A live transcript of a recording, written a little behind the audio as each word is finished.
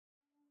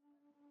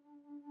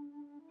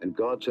And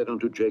God said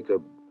unto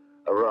Jacob,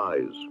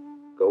 Arise,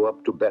 go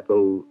up to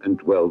Bethel, and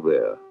dwell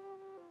there.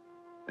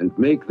 And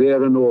make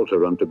there an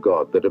altar unto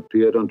God that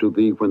appeared unto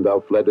thee when thou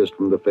fleddest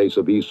from the face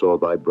of Esau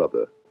thy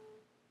brother.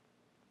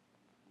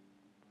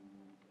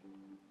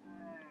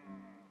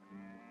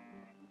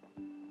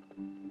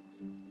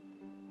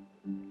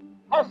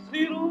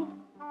 הסירו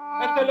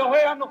את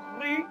אלוהי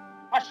הנוכרי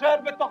אשר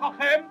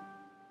בתוככם,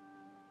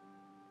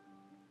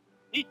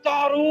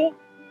 התארו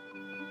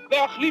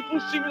והחליפו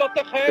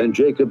שמלותיכם. Then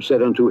Jacob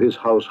said unto his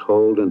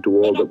household and to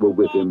all that were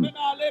with him,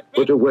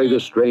 Put away the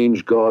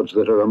strange gods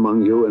that are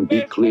among you, and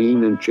be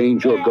clean, and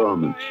change your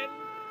garments.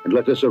 And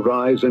let us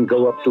arise and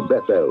go up to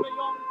Bethel,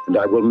 and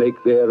I will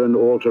make there an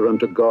altar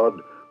unto God,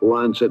 who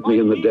answered me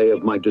in the day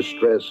of my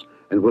distress,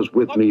 and was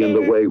with me in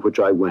the way which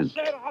I went.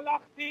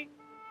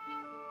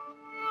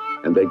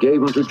 And they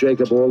gave unto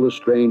Jacob all the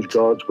strange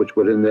gods which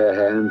were in their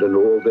hand, and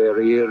all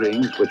their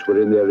earrings which were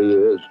in their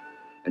ears,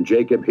 and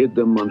Jacob hid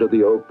them under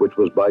the oak which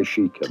was by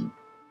Shechem.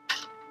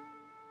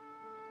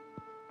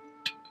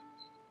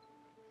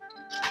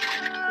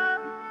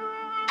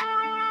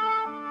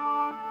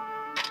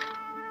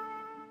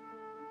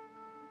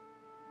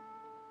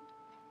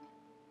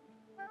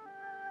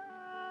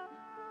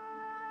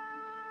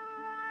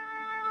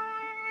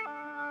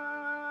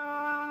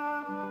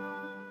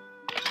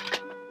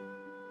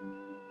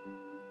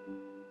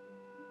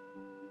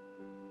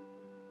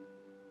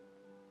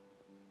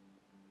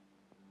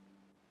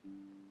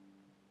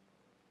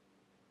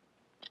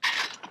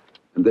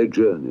 And they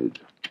journeyed.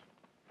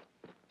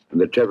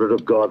 And the terror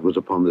of God was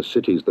upon the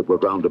cities that were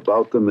round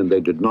about them, and they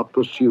did not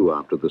pursue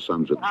after the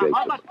sons of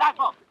Jacob.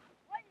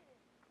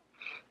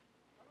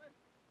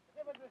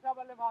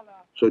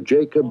 So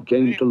Jacob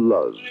came to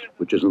Luz,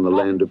 which is in the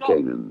land of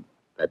Canaan,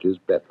 that is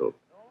Bethel,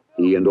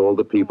 he and all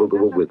the people that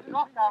were with him.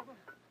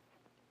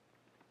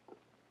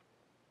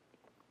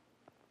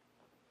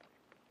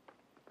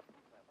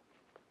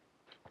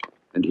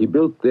 And he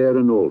built there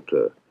an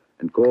altar,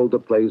 and called the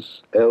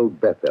place El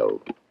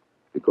Bethel,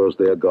 because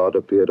there God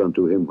appeared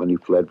unto him when he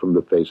fled from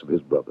the face of his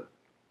brother.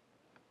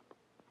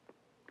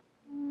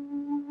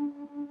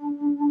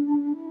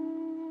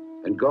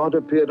 And God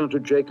appeared unto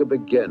Jacob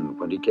again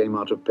when he came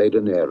out of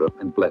Padan Aram,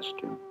 and blessed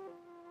him.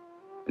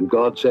 And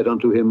God said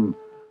unto him,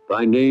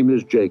 Thy name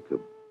is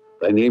Jacob.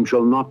 Thy name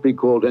shall not be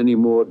called any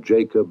more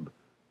Jacob,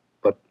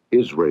 but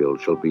Israel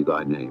shall be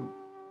thy name.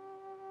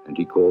 And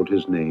he called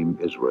his name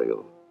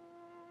Israel.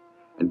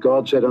 And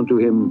God said unto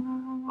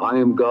him, I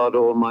am God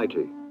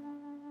Almighty.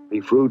 Be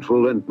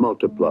fruitful and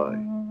multiply.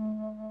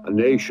 A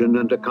nation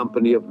and a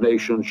company of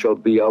nations shall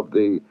be of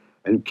thee,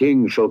 and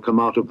kings shall come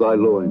out of thy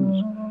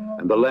loins.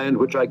 And the land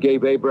which I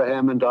gave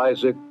Abraham and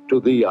Isaac, to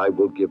thee I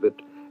will give it,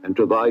 and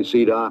to thy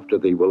seed after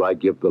thee will I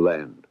give the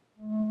land.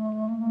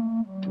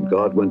 And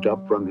God went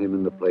up from him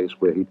in the place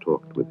where he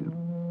talked with him.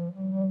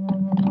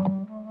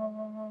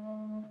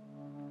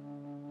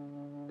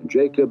 And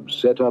Jacob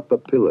set up a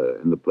pillar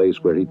in the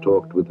place where he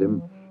talked with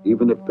him,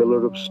 even a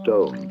pillar of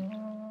stone.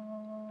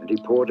 And he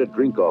poured a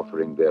drink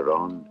offering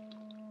thereon,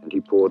 and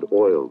he poured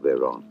oil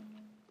thereon.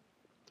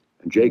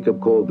 And Jacob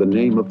called the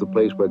name of the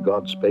place where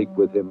God spake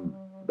with him,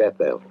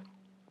 Bethel.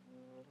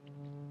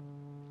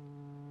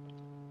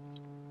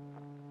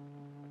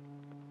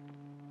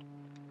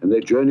 And they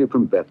journeyed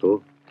from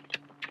Bethel,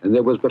 and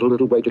there was but a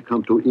little way to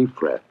come to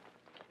Ephrath.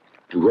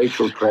 And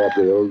Rachel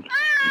travailed,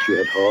 and she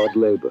had hard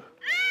labor.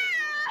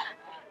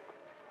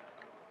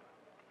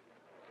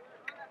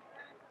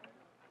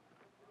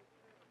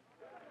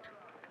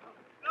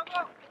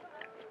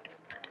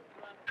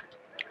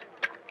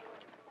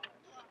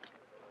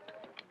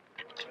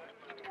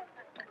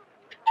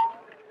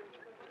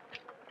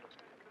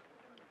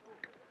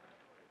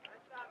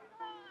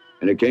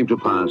 And it came to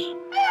pass,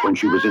 when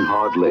she was in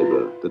hard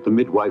labor, that the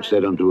midwife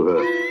said unto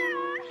her,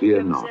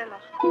 Fear not,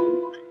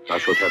 thou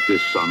shalt have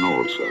this son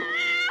also.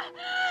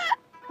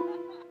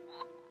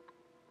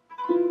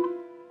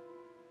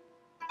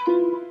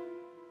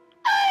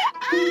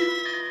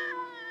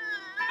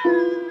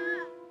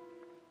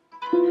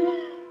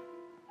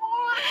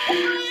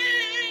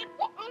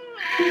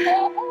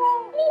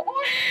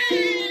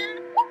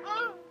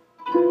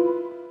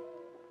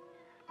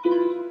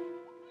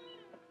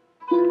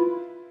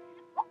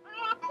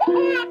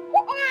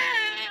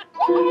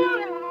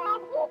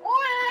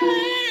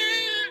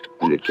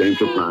 And it came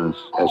to pass,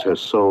 as her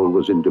soul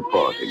was in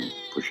departing,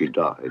 for she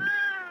died,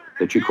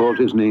 that she called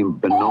his name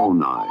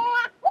Benoni,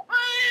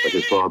 but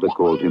his father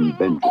called him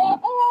Benjamin.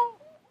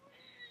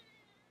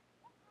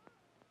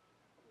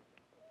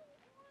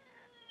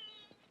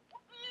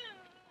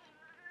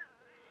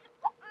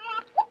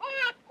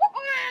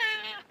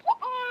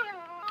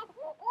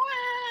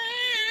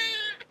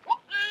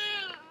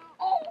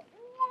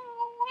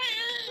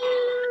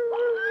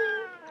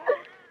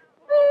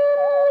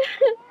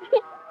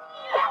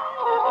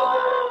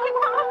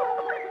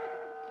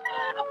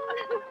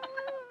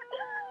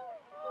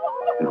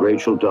 And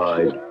Rachel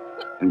died,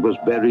 and was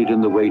buried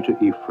in the way to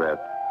Ephrath,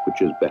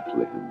 which is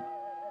Bethlehem.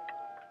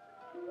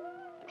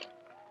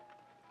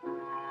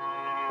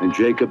 And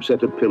Jacob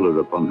set a pillar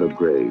upon her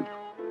grave,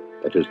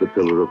 That is the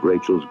pillar of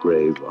Rachel's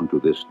grave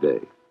unto this day.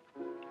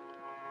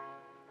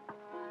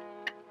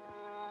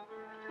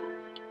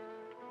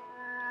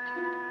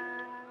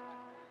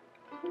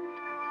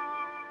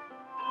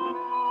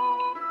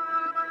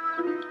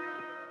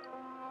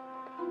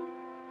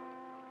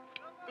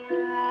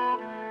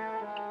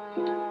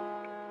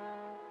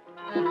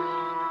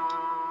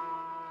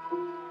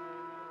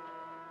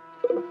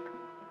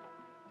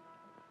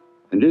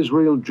 And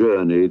Israel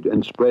journeyed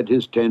and spread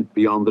his tent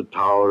beyond the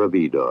tower of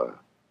Edar.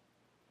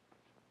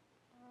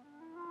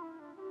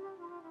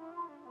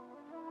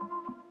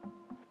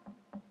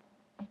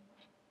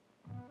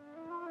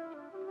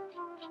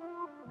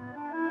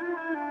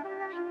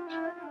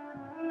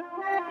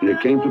 And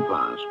it came to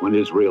pass, when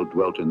Israel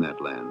dwelt in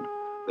that land,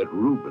 that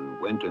Reuben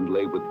went and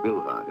lay with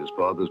Bilhah, his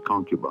father's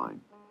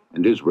concubine,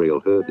 and Israel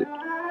heard it.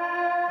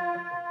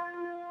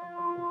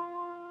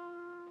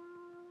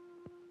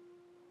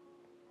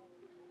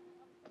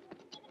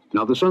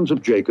 Now the sons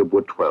of Jacob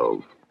were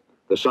 12.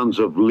 The sons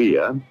of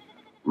Leah,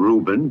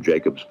 Reuben,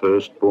 Jacob's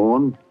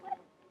firstborn,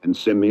 and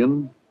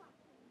Simeon,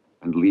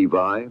 and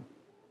Levi,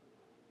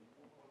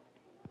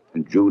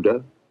 and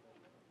Judah,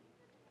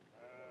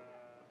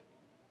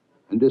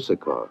 and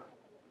Issachar,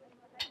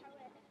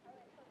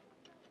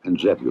 and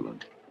Zebulun.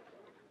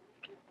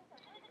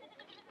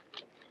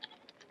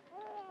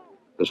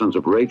 The sons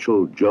of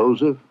Rachel,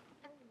 Joseph,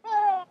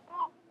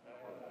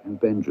 and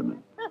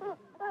Benjamin.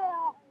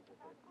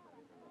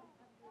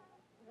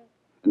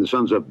 And the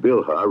sons of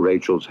Bilhah,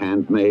 Rachel's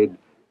handmaid,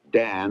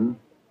 Dan,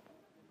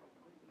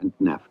 and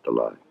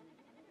Naphtali.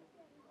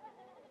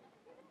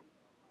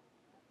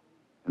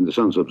 And the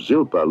sons of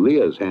Zilpah,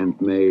 Leah's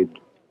handmaid,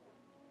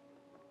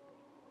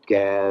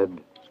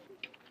 Gad,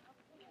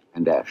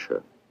 and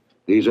Asher.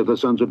 These are the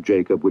sons of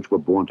Jacob, which were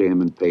born to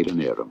him in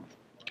Padan Aram.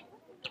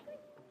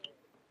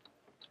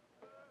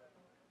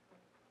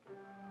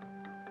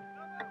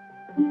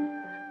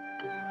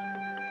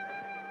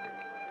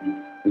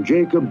 And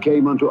Jacob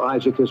came unto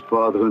Isaac his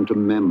father unto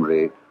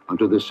Mamre,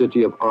 unto the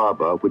city of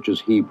Arba, which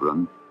is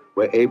Hebron,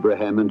 where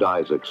Abraham and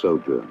Isaac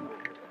sojourned.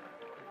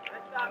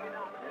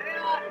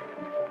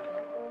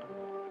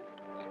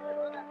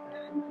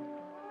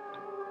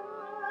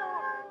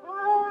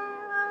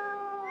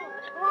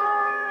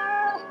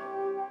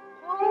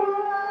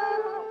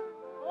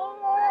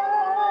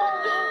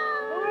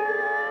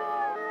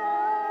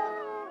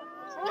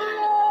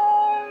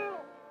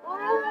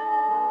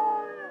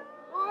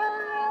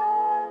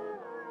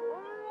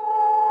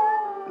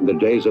 And the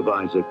days of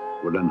Isaac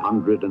were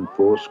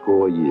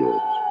 180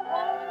 years.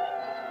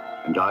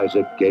 And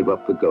Isaac gave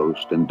up the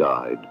ghost and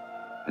died,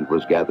 and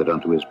was gathered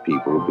unto his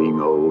people,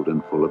 being old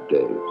and full of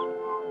days.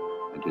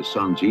 And his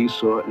sons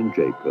Esau and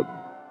Jacob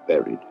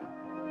buried him.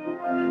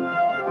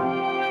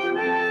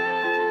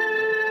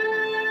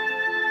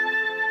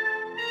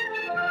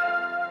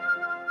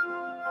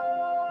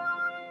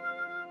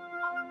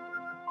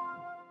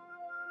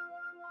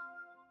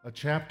 A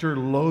chapter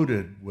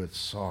loaded with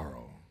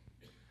sorrow.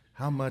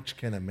 How much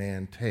can a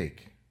man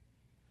take?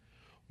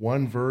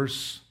 One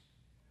verse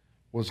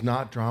was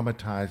not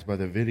dramatized by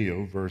the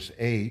video, verse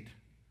 8.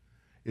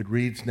 It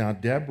reads, Now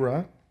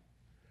Deborah,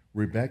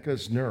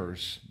 Rebekah's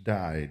nurse,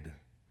 died,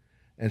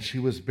 and she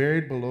was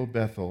buried below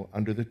Bethel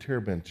under the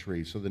terebinth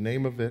tree. So the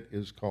name of it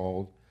is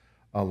called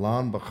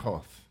Allon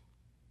Bachoth.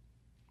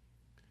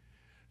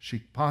 She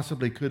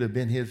possibly could have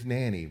been his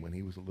nanny when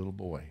he was a little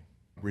boy.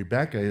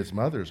 Rebekah, his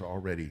mother's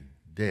already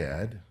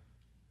dead.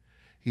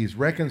 He's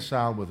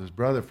reconciled with his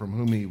brother from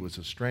whom he was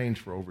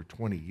estranged for over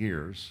 20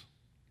 years.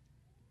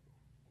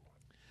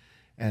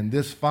 And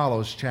this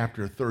follows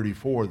chapter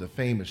 34, the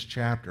famous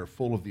chapter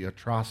full of the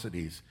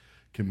atrocities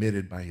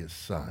committed by his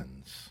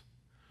sons.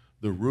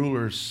 The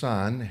ruler's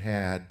son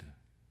had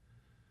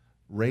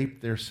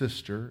raped their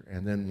sister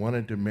and then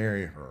wanted to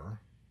marry her.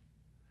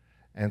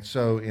 And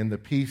so in the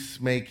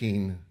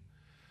peacemaking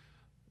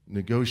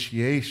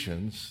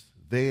negotiations,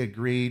 they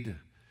agreed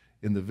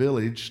in the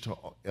village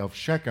of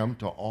Shechem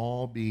to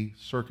all be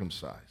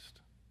circumcised.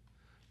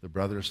 The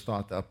brothers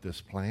thought up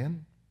this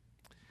plan,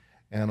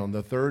 and on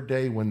the third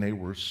day when they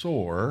were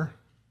sore,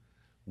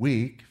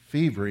 weak,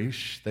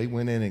 feverish, they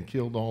went in and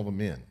killed all the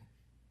men,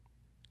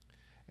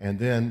 and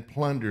then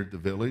plundered the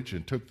village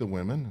and took the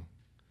women,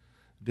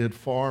 did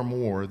far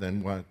more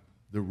than what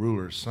the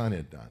ruler's son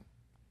had done.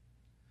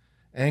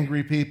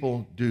 Angry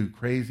people do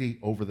crazy,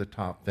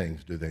 over-the-top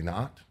things, do they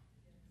not?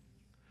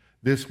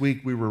 This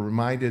week we were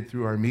reminded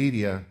through our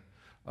media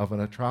of an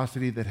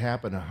atrocity that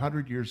happened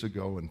 100 years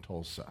ago in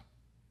Tulsa,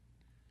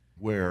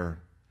 where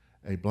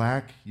a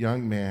black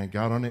young man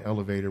got on an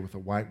elevator with a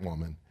white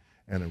woman,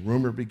 and a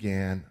rumor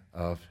began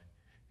of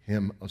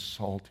him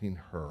assaulting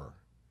her.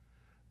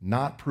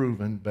 Not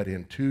proven, but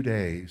in 2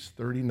 days,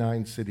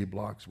 39 city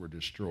blocks were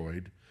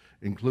destroyed,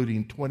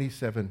 including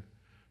 27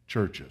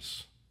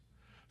 churches.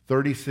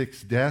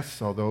 36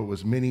 deaths, although it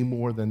was many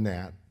more than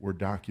that, were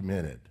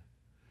documented.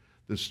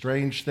 The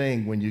strange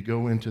thing, when you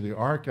go into the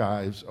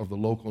archives of the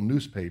local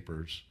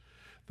newspapers,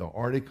 the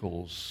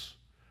articles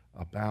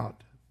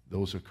about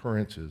those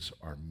occurrences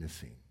are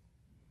missing.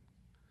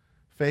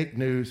 Fake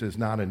news is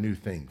not a new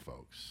thing,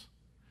 folks.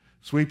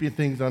 Sweeping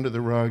things under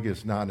the rug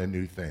is not a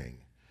new thing.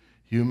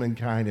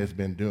 Humankind has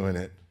been doing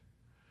it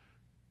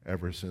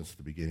ever since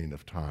the beginning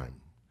of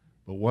time.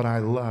 But what I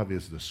love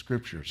is the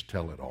scriptures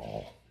tell it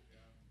all.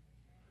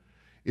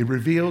 It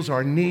reveals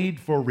our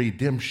need for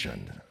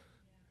redemption.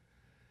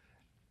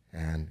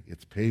 And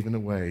it's paving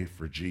the way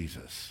for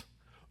Jesus.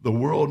 The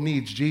world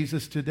needs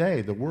Jesus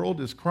today. The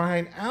world is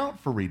crying out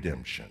for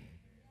redemption,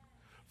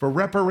 for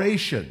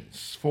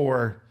reparations,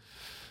 for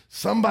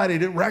somebody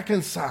to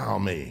reconcile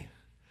me.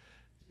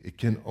 It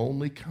can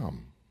only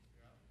come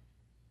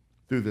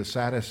through the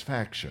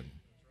satisfaction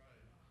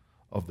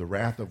of the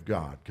wrath of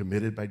God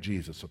committed by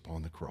Jesus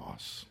upon the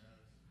cross.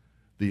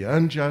 The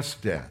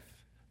unjust death,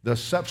 the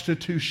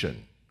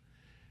substitution,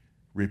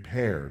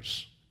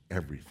 repairs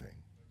everything.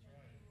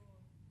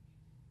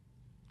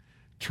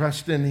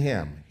 Trust in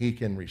him, he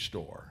can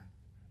restore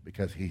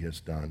because he has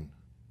done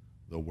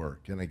the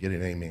work. Can I get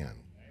an amen?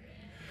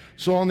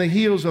 So on the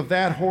heels of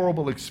that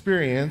horrible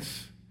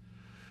experience,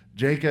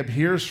 Jacob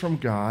hears from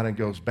God and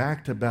goes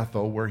back to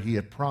Bethel where he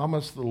had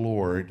promised the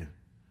Lord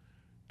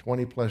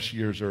 20 plus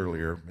years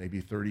earlier, maybe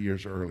 30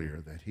 years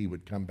earlier, that he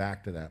would come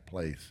back to that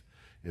place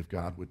if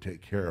God would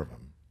take care of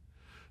him.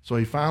 So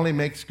he finally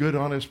makes good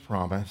on his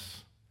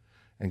promise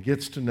and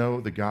gets to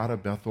know the God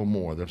of Bethel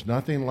more. There's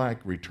nothing like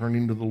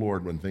returning to the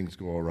Lord when things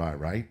go awry,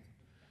 right?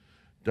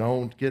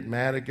 Don't get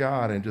mad at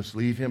God and just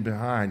leave him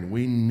behind.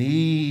 We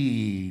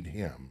need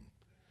him.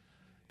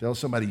 Tell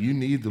somebody, you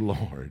need the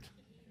Lord.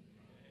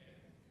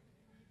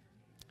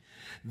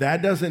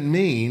 That doesn't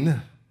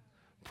mean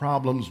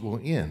problems will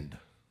end.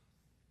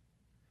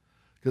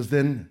 Because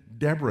then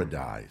Deborah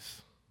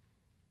dies.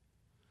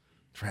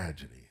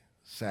 Tragedy,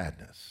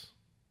 sadness,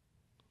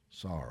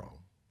 sorrow.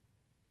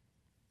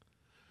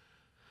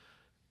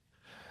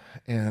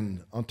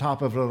 And on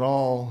top of it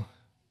all,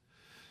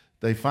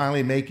 they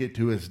finally make it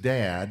to his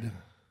dad,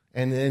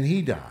 and then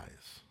he dies.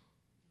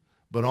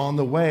 But on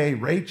the way,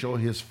 Rachel,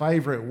 his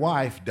favorite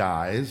wife,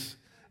 dies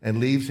and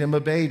leaves him a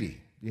baby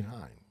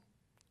behind.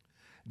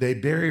 They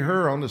bury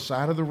her on the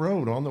side of the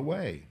road on the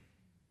way.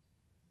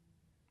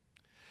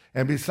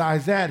 And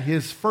besides that,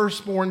 his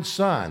firstborn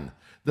son,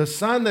 the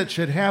son that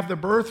should have the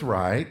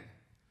birthright,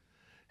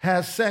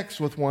 has sex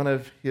with one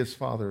of his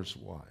father's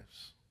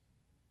wives.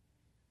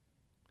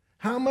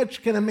 How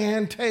much can a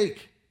man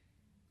take?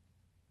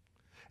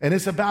 And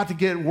it's about to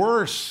get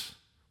worse.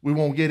 We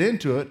won't get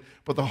into it,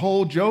 but the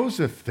whole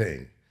Joseph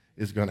thing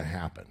is going to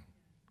happen.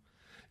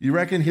 You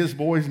reckon his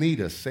boys need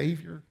a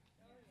savior?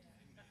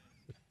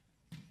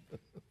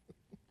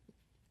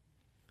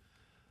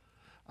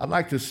 I'd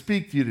like to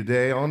speak to you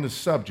today on the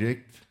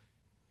subject,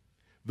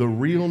 the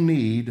real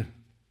need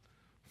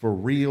for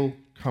real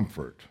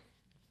comfort.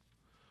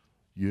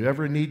 You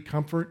ever need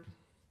comfort?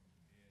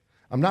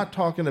 I'm not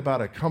talking about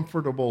a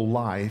comfortable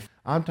life.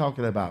 I'm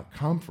talking about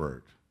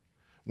comfort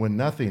when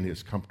nothing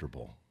is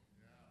comfortable.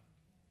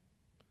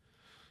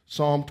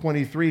 Psalm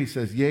 23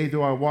 says, "Yea,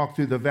 though I walk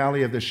through the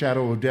valley of the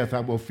shadow of death, I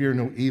will fear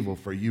no evil,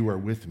 for you are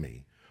with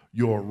me.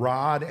 Your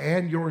rod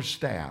and your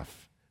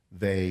staff,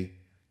 they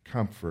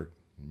comfort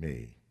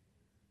me."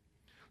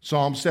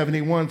 Psalm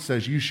 71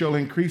 says, "You shall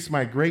increase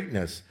my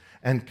greatness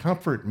and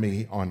comfort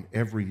me on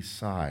every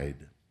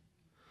side."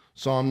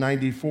 Psalm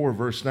 94,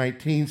 verse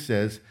 19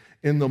 says,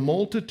 "In the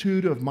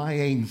multitude of my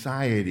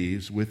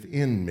anxieties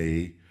within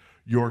me,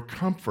 your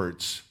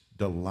comforts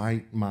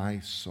delight my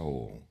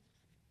soul."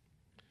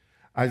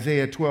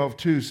 Isaiah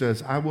 12:2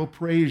 says, "I will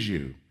praise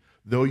you.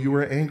 Though you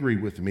are angry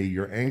with me,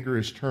 your anger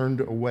is turned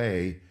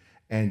away,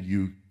 and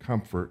you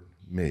comfort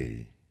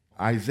me."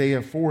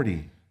 Isaiah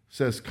 40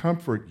 says,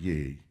 "Comfort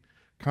ye,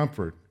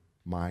 comfort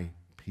my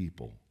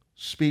people.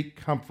 Speak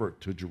comfort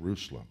to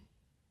Jerusalem."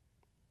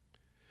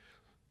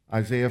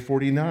 Isaiah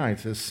 49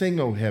 says, "Sing,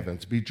 O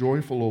heavens, be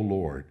joyful, O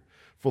Lord,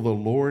 for the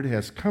Lord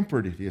has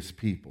comforted his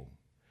people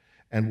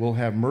and will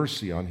have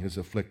mercy on his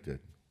afflicted."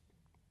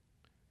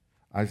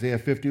 Isaiah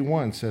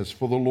 51 says,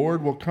 "For the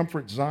Lord will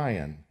comfort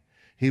Zion.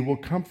 He will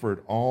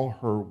comfort all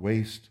her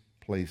waste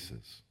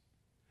places."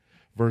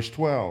 Verse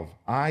 12,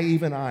 "I,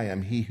 even I,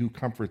 am he who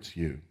comforts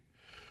you.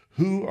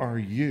 Who are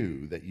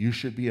you that you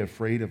should be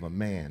afraid of a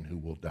man who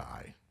will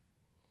die?"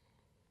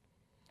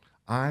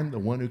 I'm the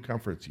one who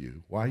comforts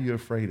you. Why are you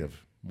afraid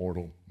of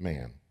mortal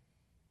man?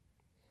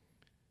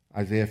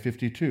 Isaiah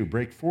 52,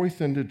 "Break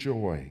forth into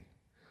joy.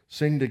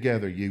 Sing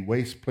together, ye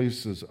waste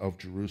places of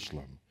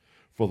Jerusalem.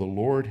 For the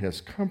Lord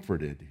has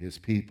comforted his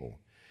people.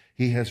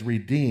 He has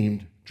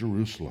redeemed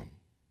Jerusalem."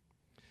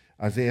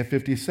 Isaiah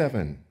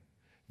 57,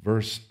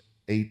 verse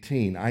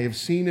 18, "I have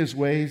seen his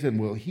ways and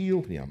will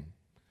heal him."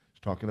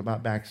 He's talking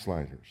about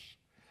backsliders.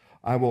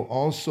 "I will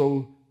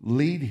also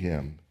lead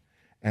him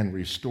and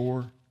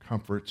restore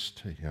comforts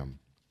to him."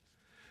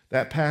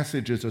 That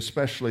passage is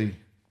especially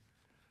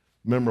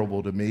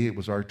memorable to me. It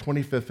was our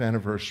 25th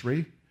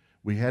anniversary.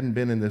 We hadn't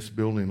been in this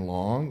building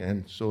long,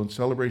 and so in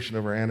celebration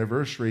of our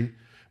anniversary,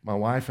 my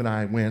wife and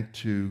I went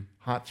to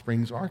Hot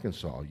Springs,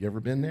 Arkansas. You ever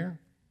been there?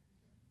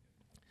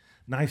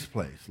 Nice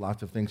place.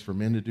 Lots of things for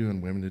men to do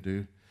and women to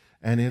do.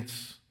 And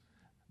it's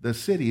the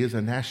city is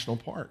a national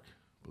park,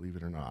 believe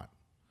it or not.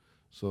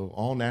 So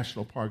all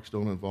national parks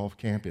don't involve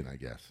camping, I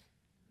guess.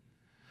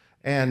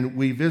 And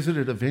we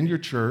visited a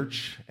vineyard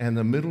church, and in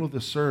the middle of the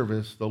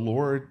service, the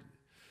Lord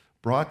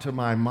brought to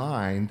my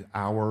mind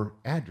our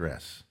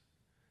address,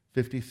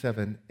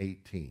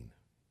 5718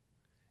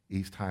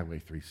 East Highway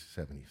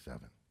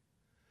 377.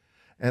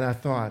 And I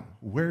thought,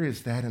 where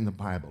is that in the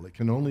Bible? It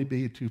can only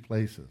be two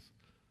places,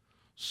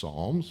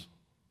 Psalms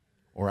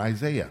or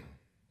Isaiah.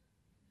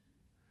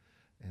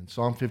 And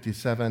Psalm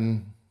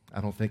 57,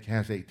 I don't think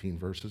has 18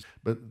 verses,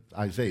 but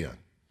Isaiah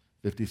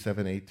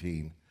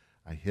 57:18,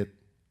 I hit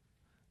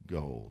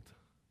gold.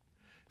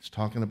 It's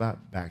talking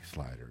about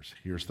backsliders.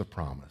 Here's the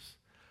promise.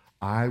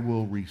 I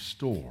will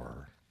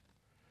restore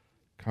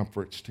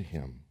comforts to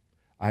him.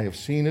 I have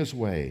seen his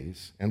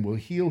ways and will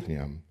heal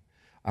him.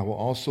 I will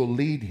also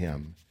lead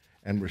him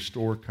and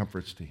restore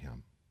comforts to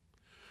him.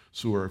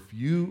 So if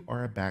you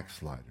are a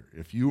backslider,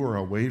 if you are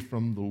away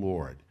from the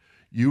Lord,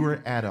 you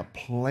are at a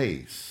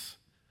place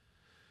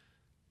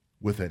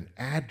with an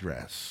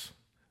address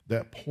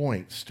that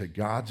points to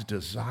God's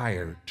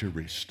desire to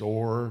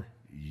restore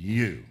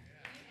you.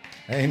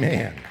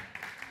 Amen.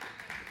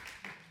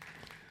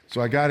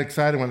 So I got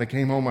excited when I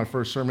came home. My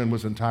first sermon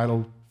was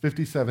entitled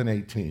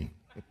 57:18.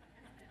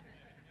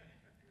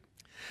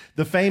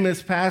 The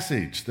famous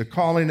passage, the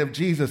calling of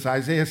Jesus,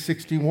 Isaiah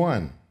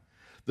 61.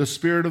 The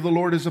Spirit of the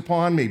Lord is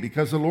upon me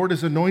because the Lord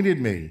has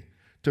anointed me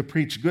to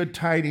preach good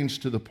tidings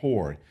to the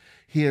poor.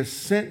 He has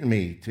sent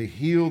me to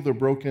heal the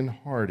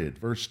brokenhearted.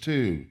 Verse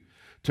 2,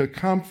 to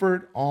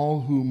comfort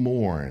all who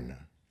mourn,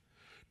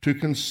 to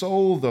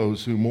console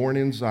those who mourn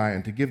in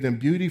Zion, to give them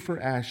beauty for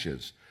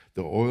ashes,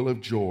 the oil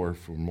of joy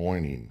for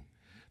mourning,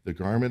 the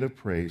garment of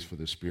praise for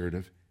the spirit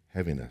of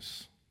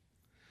heaviness.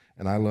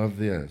 And I love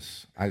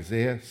this,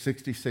 Isaiah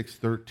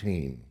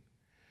 66:13.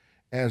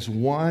 As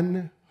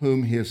one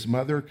whom his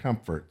mother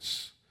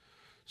comforts,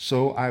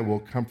 so I will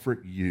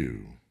comfort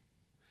you,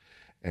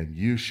 and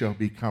you shall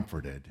be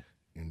comforted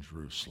in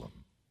Jerusalem.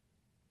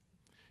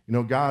 You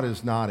know, God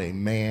is not a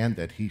man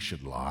that he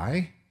should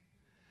lie.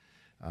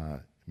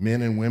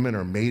 Men and women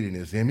are made in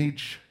his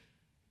image.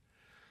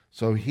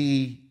 So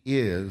he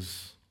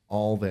is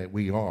all that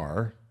we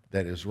are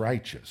that is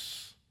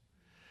righteous.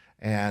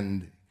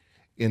 And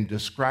in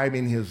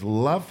describing his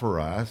love for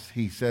us,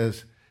 he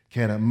says,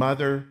 can a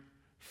mother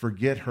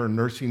forget her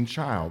nursing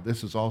child?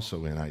 This is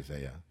also in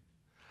Isaiah.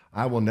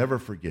 I will never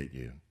forget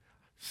you.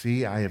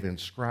 See, I have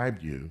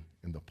inscribed you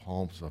in the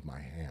palms of my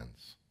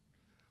hands.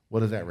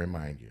 What does that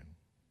remind you?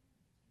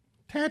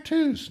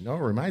 Tattoos. No, it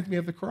reminds me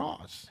of the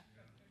cross.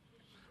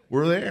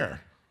 We're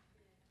there.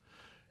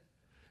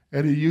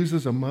 And he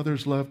uses a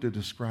mother's love to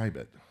describe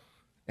it.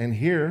 And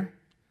here,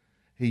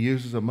 he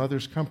uses a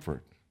mother's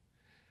comfort.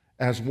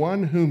 As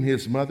one whom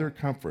his mother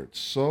comforts,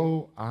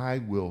 so I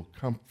will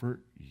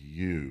comfort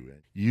you.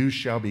 You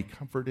shall be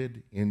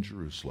comforted in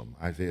Jerusalem.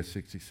 Isaiah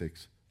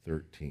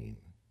 66:13.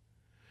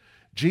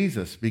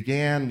 Jesus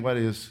began what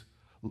has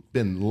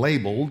been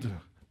labeled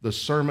the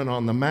Sermon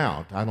on the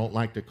Mount. I don't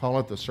like to call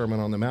it the Sermon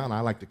on the Mount.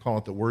 I like to call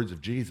it the words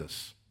of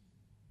Jesus.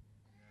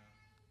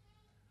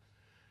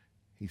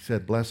 He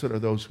said, blessed are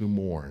those who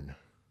mourn,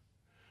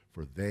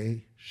 for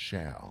they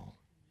shall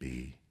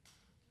be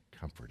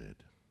comforted.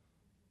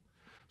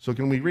 So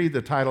can we read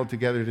the title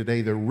together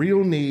today, The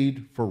Real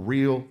Need for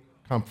Real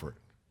Comfort?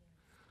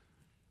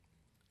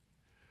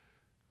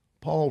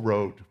 Paul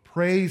wrote,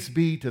 praise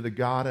be to the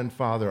God and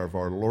Father of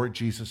our Lord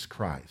Jesus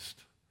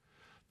Christ,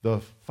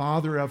 the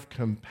Father of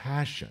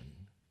compassion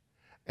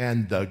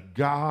and the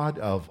God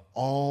of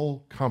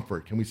all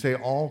comfort. Can we say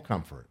all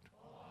comfort?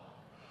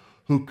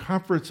 Who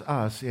comforts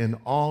us in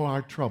all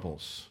our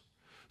troubles,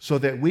 so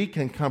that we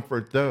can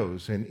comfort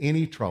those in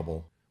any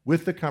trouble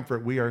with the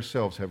comfort we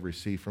ourselves have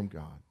received from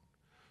God.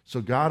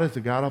 So God is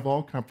the God of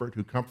all comfort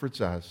who comforts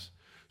us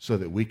so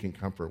that we can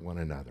comfort one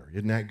another.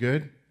 Isn't that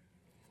good?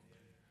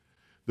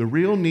 The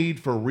real need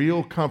for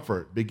real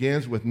comfort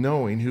begins with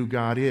knowing who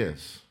God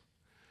is.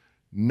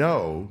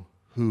 Know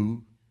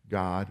who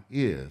God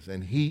is,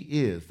 and he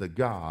is the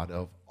God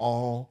of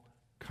all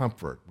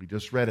comfort. We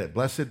just read it.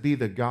 Blessed be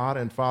the God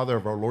and Father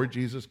of our Lord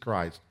Jesus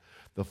Christ,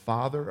 the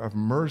Father of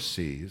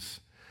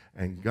mercies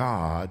and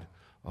God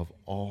of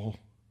all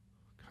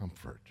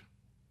comfort.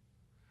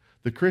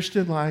 The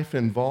Christian life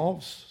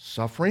involves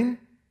suffering.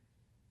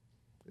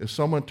 If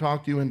someone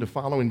talked you into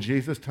following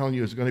Jesus, telling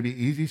you it's going to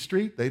be easy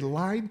street, they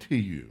lied to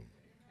you.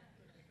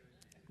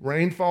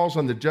 Rain falls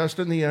on the just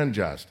and the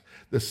unjust.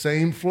 The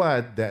same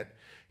flood that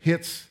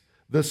hits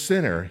the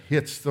sinner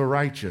hits the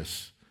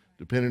righteous,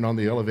 depending on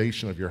the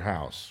elevation of your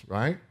house,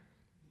 right?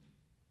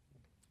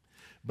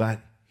 But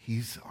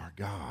he's our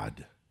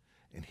God,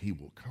 and he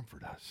will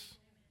comfort us.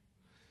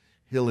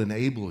 He'll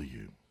enable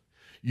you.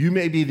 You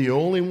may be the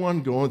only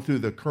one going through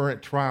the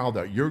current trial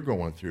that you're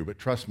going through, but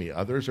trust me,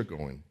 others are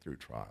going through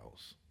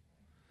trials.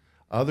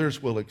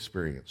 Others will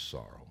experience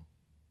sorrow.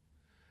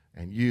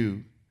 And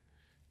you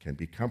can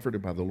be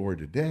comforted by the Lord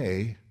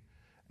today,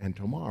 and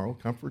tomorrow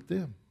comfort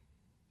them.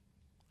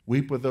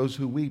 Weep with those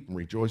who weep and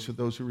rejoice with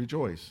those who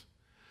rejoice.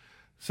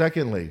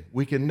 Secondly,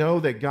 we can know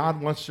that God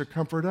wants to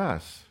comfort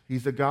us.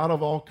 He's the God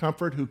of all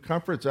comfort who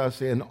comforts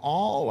us in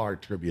all our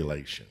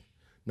tribulation.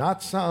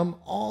 Not some,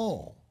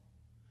 all.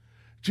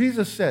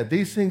 Jesus said,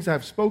 "These things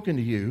I've spoken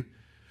to you,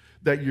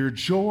 that your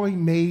joy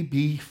may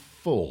be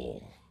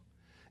full.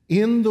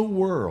 In the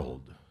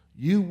world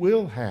you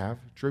will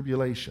have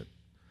tribulation,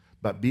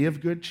 but be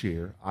of good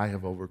cheer, I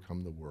have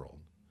overcome the world."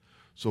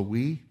 So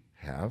we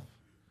have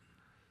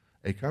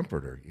a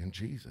comforter in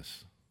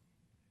Jesus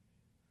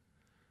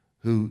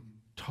who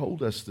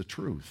told us the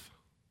truth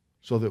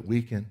so that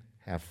we can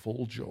have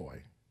full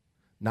joy.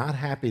 Not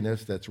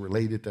happiness that's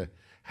related to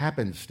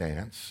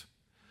happenstance,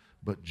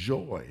 but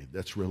joy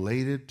that's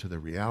related to the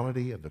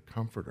reality of the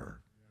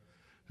comforter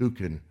who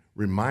can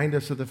remind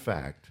us of the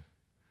fact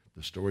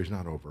the story's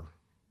not over.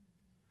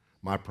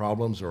 My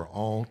problems are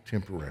all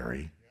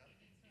temporary.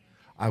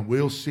 I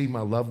will see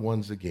my loved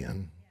ones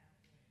again.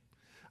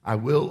 I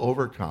will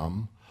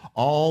overcome.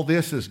 All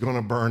this is going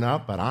to burn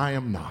up, but I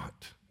am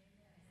not.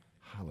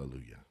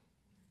 Hallelujah.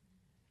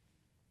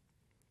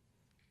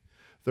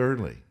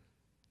 Thirdly,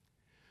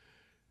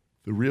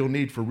 the real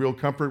need for real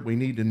comfort, we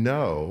need to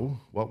know,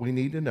 what we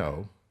need to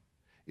know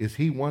is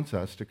He wants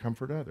us to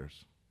comfort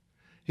others.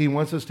 He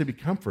wants us to be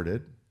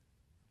comforted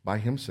by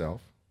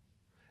Himself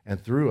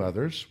and through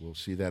others. We'll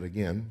see that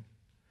again.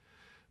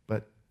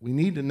 But we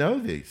need to know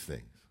these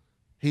things.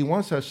 He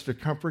wants us to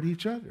comfort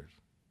each other.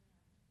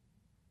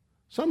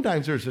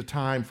 Sometimes there's a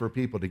time for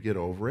people to get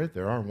over it.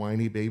 There are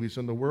whiny babies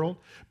in the world.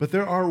 But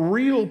there are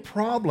real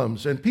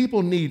problems, and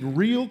people need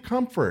real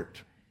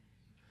comfort.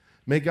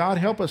 May God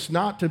help us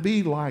not to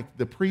be like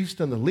the priest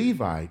and the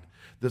Levite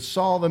that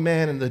saw the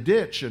man in the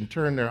ditch and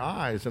turned their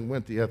eyes and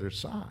went the other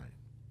side.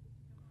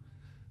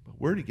 But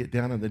we're to get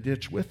down in the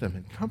ditch with them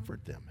and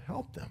comfort them,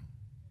 help them.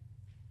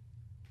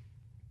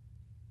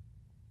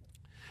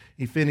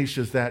 He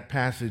finishes that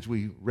passage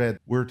we read.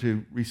 We're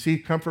to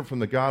receive comfort from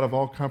the God of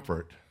all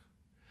comfort,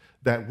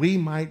 that we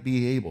might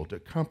be able to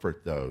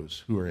comfort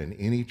those who are in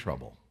any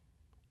trouble,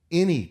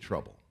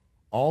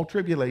 all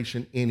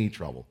tribulation, any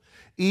trouble,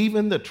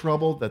 even the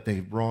trouble that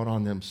they've brought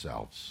on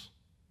themselves.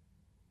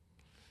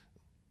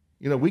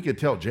 You know, we could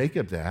tell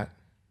Jacob that.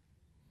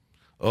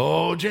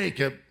 "Oh,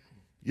 Jacob,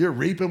 you're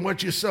reaping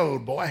what you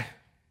sowed, boy.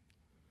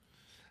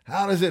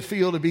 How does it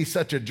feel to be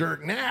such a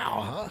jerk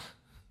now, huh?"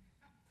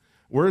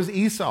 Where's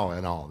Esau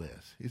in all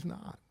this? He's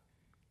not.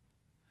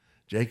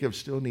 Jacob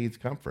still needs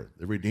comfort.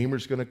 The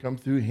Redeemer's going to come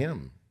through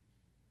him.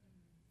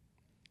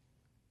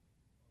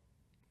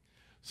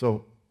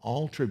 So,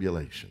 all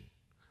tribulation,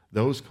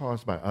 those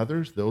caused by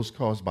others, those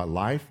caused by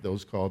life,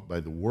 those caused by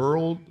the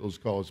world, those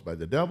caused by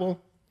the devil,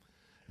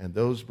 and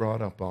those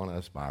brought upon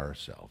us by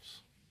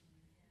ourselves.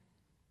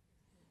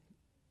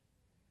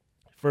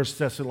 1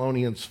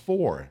 Thessalonians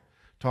 4,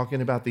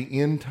 talking about the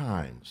end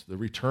times, the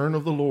return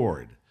of the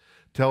Lord,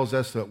 tells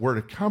us that we're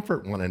to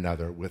comfort one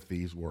another with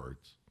these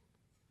words.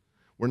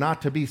 We're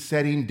not to be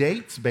setting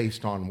dates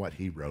based on what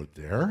he wrote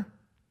there.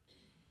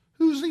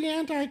 Who's the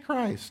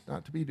Antichrist?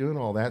 Not to be doing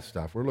all that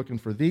stuff. We're looking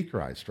for the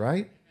Christ,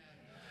 right?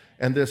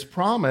 And this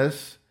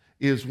promise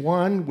is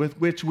one with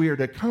which we are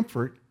to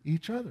comfort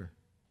each other.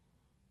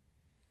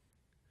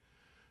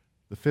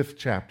 The 5th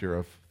chapter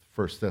of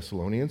 1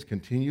 Thessalonians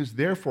continues,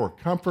 "Therefore,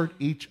 comfort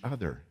each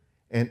other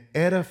and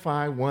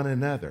edify one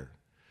another,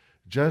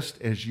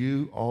 just as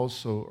you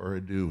also are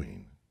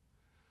doing."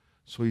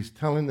 So he's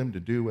telling them to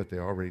do what they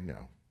already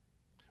know,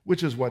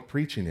 which is what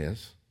preaching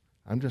is.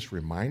 I'm just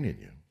reminding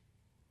you.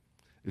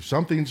 If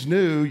something's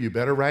new, you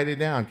better write it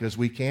down because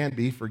we can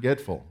be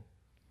forgetful.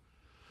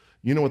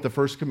 You know what the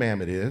first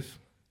commandment is?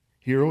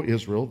 "Hear, O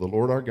Israel, the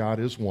Lord our God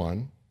is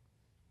one,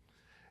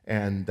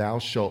 and thou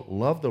shalt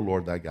love the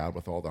Lord thy God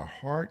with all thy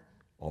heart,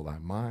 all thy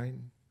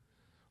mind,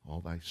 all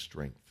thy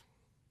strength."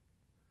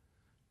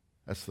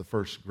 That's the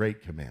first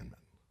great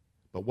commandment.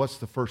 But what's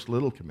the first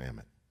little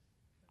commandment?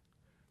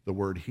 The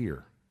word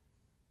hear.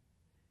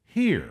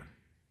 Hear,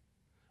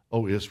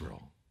 O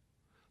Israel,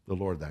 the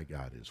Lord thy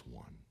God is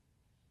one,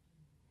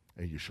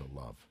 and you shall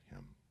love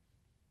him.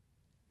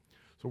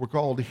 So we're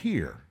called to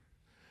hear.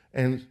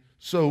 And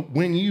so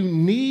when you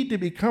need to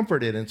be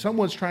comforted and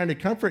someone's trying to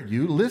comfort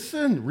you,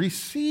 listen,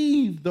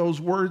 receive those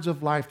words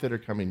of life that are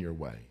coming your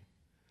way.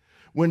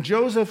 When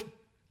Joseph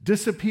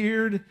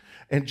disappeared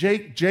and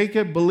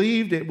Jacob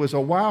believed it was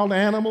a wild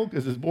animal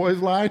because his boys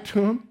lied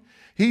to him,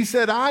 he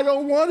said, "I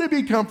don't want to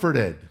be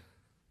comforted."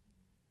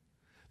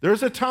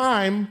 There's a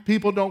time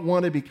people don't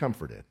want to be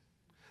comforted.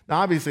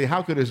 Now, obviously,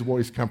 how could his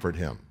boys comfort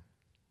him?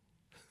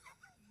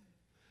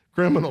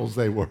 Criminals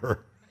they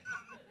were.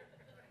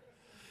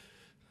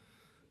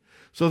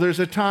 So there's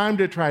a time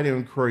to try to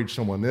encourage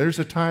someone. There's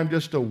a time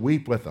just to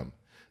weep with them.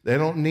 They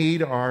don't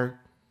need our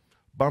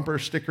bumper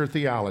sticker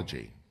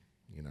theology,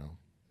 you know.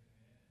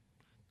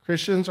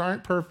 Christians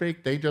aren't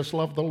perfect. They just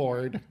love the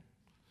Lord.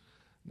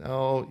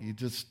 No, you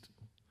just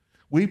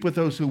weep with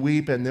those who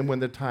weep, and then when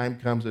the time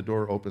comes, the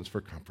door opens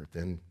for comfort.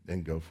 Then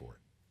go for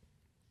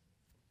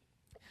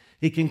it.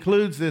 He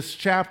concludes this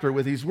chapter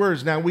with these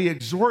words, "Now we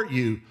exhort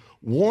you,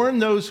 warn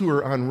those who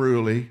are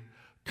unruly,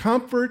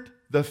 comfort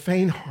the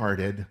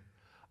faint-hearted,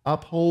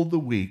 uphold the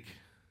weak,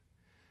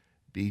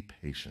 be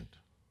patient.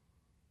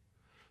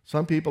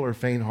 Some people are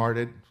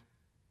faint-hearted.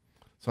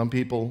 Some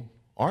people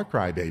are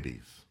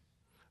crybabies.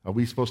 Are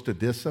we supposed to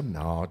diss them?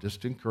 No,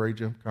 just encourage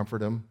them, comfort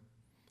them.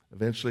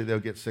 Eventually they'll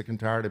get sick and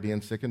tired of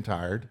being sick and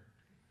tired,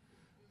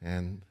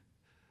 and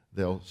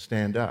they'll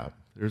stand up.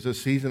 There's a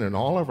season in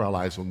all of our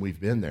lives when we've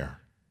been there.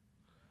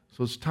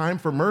 So it's time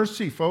for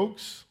mercy,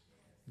 folks.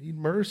 We need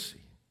mercy.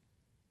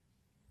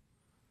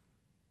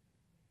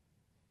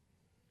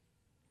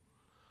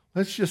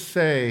 Let's just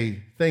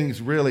say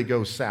things really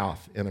go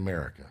south in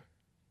America.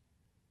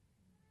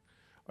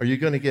 Are you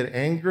going to get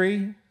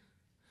angry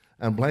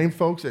and blame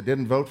folks that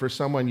didn't vote for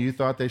someone you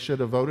thought they should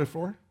have voted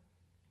for?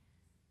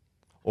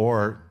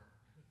 Or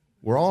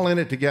we're all in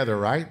it together,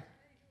 right?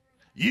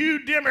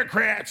 You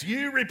Democrats,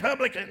 you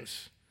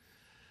Republicans.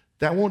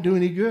 That won't do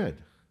any good.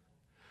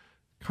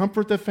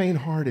 Comfort the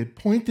faint-hearted.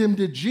 Point them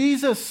to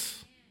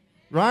Jesus,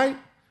 right?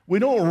 We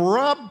don't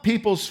rub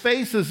people's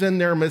faces in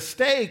their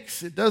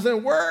mistakes. It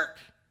doesn't work.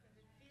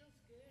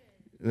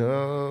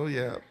 Oh,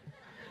 yeah.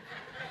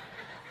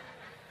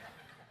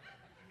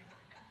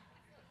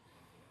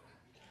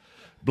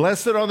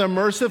 Blessed are the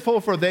merciful,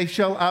 for they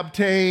shall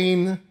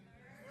obtain mercy.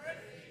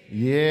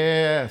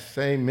 Yes,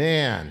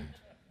 amen.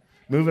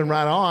 Moving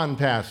right on,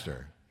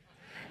 Pastor.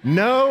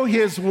 Know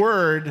his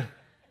word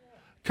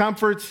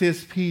comforts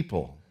his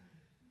people.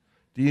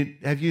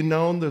 Have you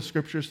known the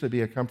scriptures to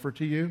be a comfort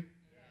to you?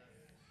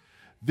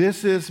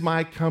 This is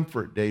my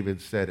comfort,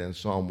 David said in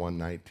Psalm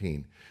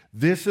 119.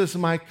 This is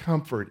my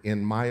comfort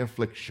in my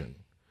affliction,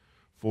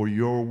 for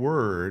your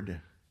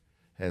word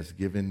has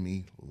given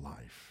me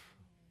life.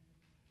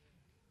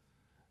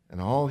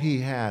 And all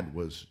he had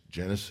was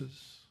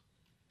Genesis,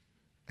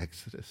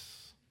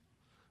 Exodus,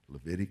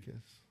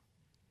 Leviticus,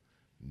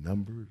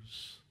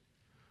 Numbers,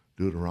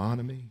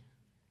 Deuteronomy,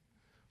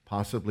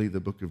 possibly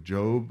the book of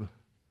Job,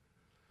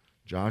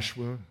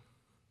 Joshua,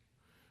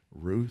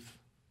 Ruth,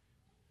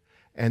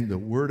 and the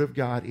Word of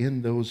God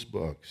in those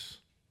books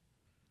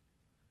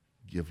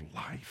give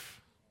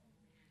life,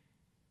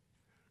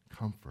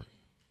 comfort.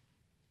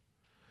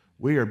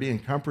 We are being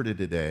comforted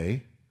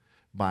today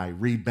by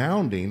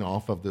rebounding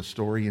off of the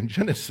story in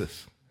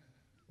Genesis.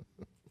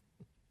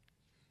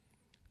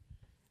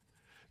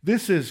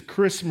 This is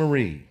Chris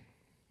Marie.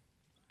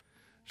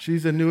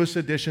 She's the newest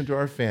addition to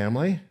our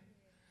family.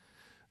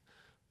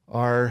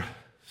 Our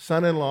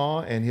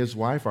son-in-law and his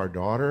wife, our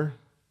daughter,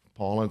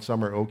 Paul and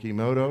Summer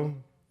Okimoto,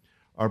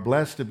 are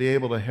blessed to be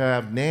able to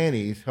have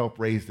nannies help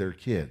raise their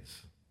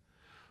kids.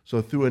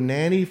 So through a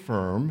nanny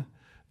firm,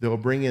 they'll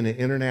bring in an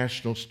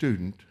international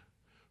student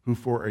who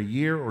for a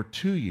year or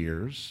 2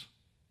 years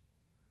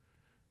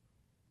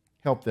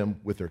help them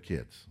with their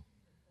kids.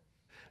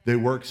 They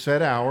work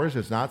set hours.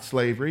 It's not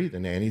slavery. The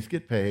nannies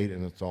get paid,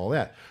 and it's all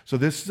that. So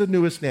this is the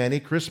newest nanny,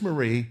 Chris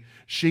Marie.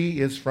 She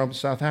is from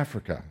South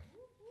Africa.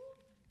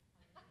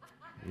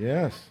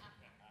 Yes.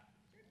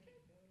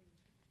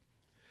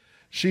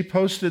 She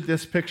posted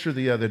this picture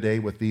the other day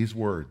with these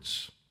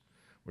words.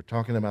 We're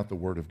talking about the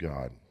Word of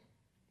God.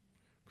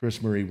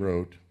 Chris Marie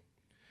wrote,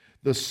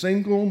 "The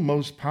single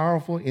most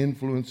powerful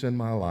influence in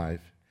my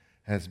life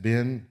has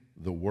been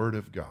the Word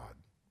of God.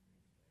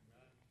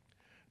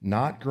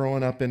 Not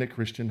growing up in a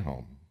Christian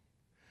home,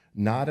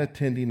 not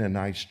attending a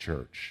nice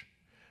church,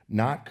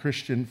 not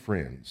Christian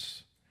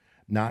friends,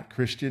 not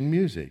Christian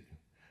music.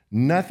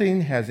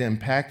 Nothing has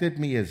impacted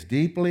me as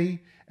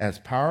deeply, as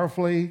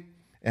powerfully,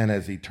 and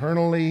as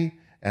eternally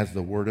as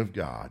the Word of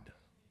God.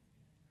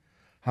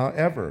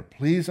 However,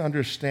 please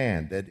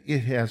understand that it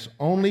has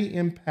only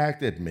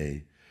impacted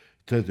me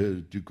to the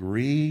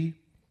degree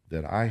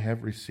that I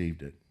have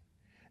received it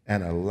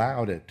and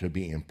allowed it to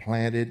be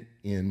implanted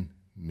in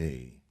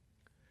me."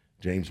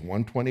 James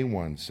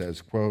 1:21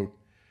 says, quote,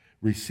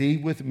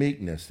 "Receive with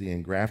meekness the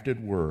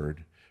engrafted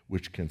word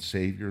which can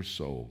save your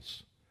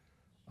souls,"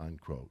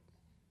 unquote.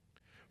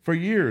 For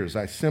years,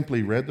 I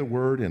simply read the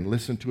word and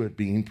listened to it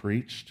being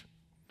preached.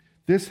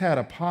 This had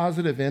a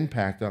positive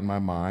impact on my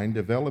mind,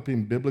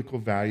 developing biblical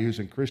values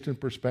and Christian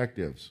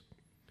perspectives.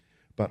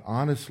 But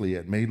honestly,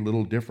 it made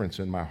little difference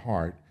in my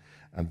heart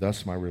and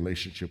thus my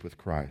relationship with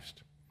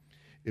Christ.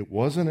 It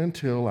wasn't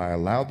until I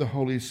allowed the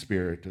Holy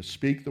Spirit to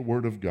speak the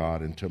Word of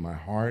God into my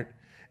heart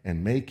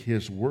and make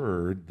His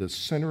Word the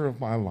center of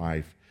my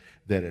life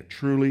that it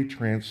truly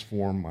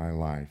transformed my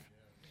life.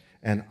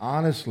 And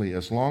honestly,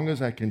 as long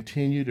as I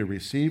continue to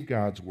receive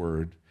God's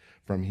Word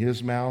from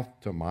His mouth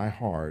to my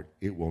heart,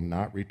 it will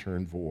not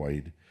return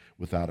void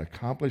without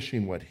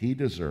accomplishing what He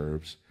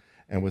deserves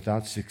and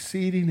without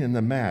succeeding in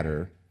the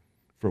matter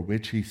for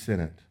which He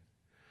sent it.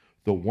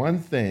 The one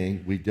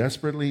thing we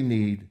desperately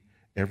need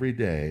every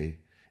day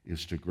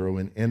is to grow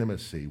in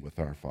intimacy with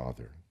our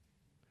Father.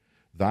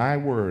 Thy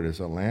word is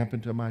a lamp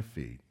unto my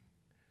feet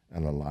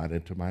and a light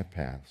unto my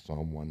path.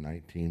 Psalm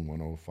 119,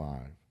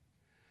 105.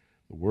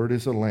 The word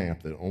is a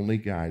lamp that only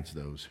guides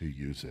those who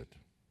use it.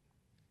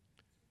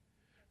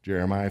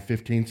 Jeremiah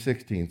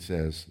 15:16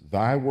 says,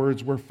 "Thy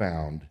words were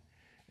found,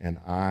 and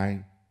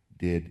I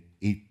did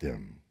eat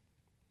them."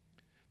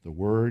 The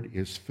word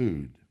is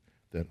food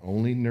that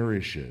only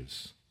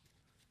nourishes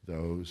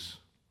those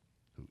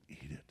who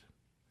eat it.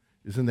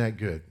 Isn't that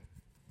good?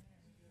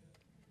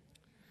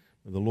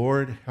 May the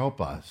Lord help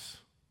us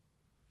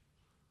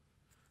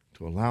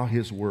to allow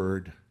his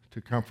word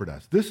to comfort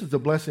us. This is the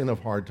blessing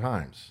of hard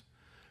times.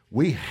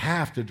 We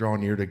have to draw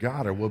near to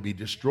God or we'll be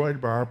destroyed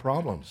by our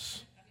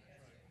problems.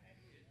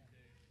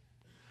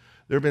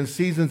 There have been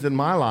seasons in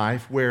my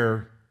life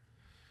where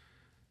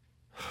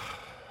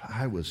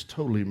I was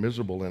totally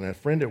miserable, and a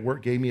friend at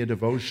work gave me a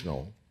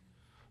devotional.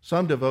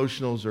 Some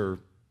devotionals are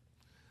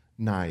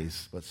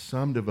nice, but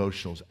some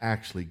devotionals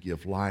actually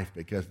give life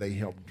because they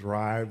help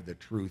drive the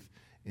truth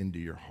into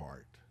your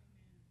heart.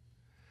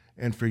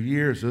 And for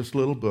years, this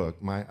little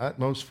book, My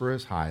Utmost for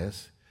His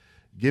Highest,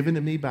 given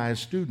to me by a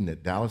student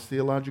at Dallas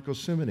Theological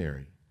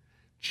Seminary,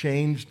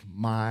 changed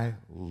my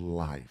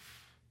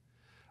life.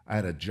 I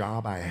had a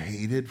job I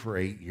hated for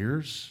 8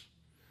 years,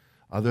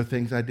 other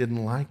things I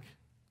didn't like.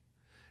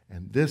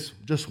 And this,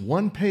 just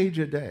one page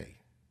a day,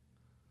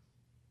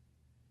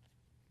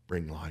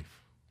 bring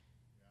life.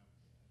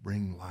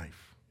 Bring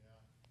life.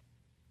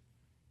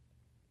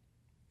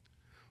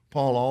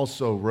 Paul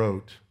also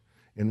wrote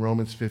in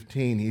Romans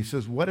 15, he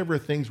says, whatever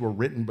things were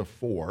written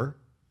before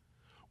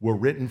were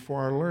written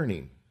for our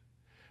learning,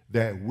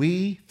 that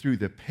we, through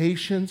the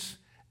patience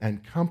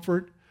and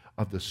comfort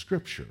of the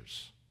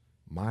Scriptures,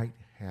 might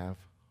have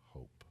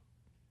hope.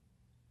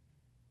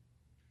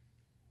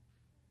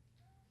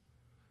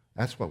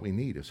 That's what we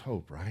need is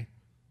hope, right?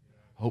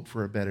 Hope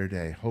for a better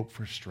day, hope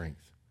for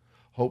strength,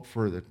 hope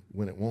for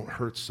when it won't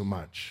hurt so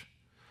much,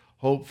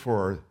 hope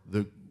for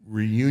the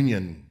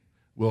reunion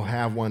we'll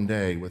have one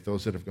day with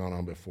those that have gone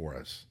on before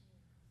us,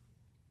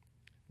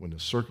 when the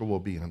circle will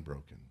be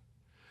unbroken.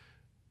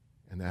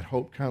 And that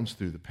hope comes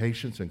through the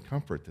patience and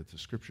comfort that the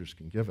Scriptures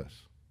can give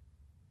us.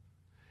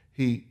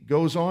 He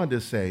goes on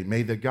to say,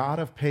 may the God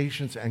of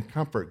patience and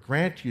comfort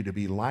grant you to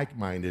be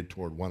like-minded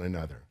toward one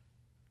another.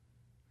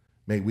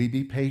 May we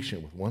be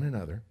patient with one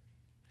another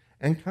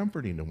and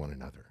comforting to one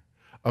another.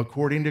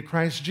 According to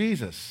Christ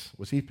Jesus,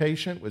 was he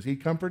patient? Was he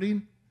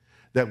comforting?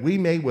 That we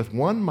may with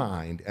one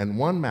mind and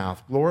one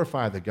mouth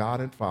glorify the God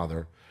and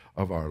Father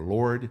of our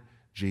Lord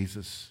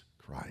Jesus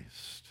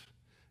Christ.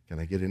 Can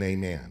I get an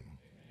amen?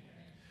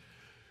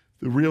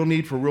 The real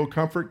need for real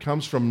comfort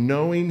comes from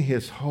knowing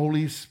his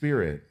Holy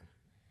Spirit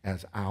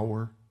as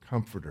our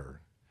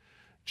comforter.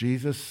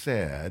 Jesus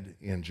said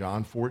in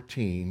John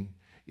 14,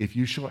 if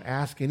you shall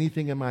ask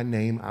anything in my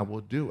name, I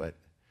will do it.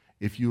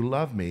 If you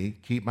love me,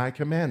 keep my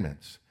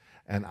commandments.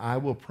 And I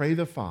will pray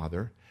the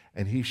Father,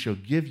 and he shall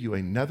give you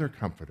another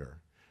comforter,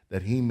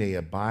 that he may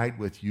abide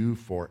with you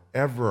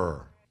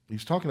forever.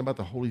 He's talking about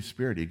the Holy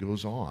Spirit. He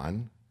goes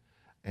on,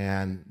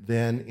 and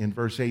then in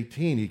verse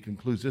 18, he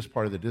concludes this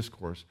part of the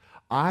discourse.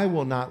 I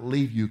will not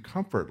leave you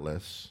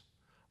comfortless.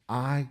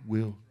 I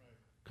will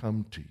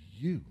come to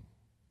you.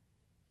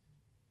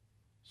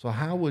 So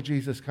how will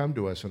Jesus come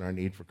to us in our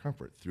need for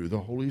comfort? Through the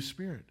Holy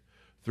Spirit,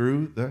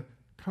 through the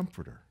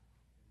Comforter.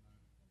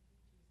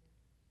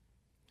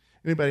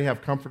 Anybody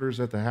have comforters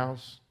at the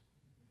house?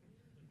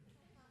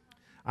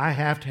 I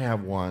have to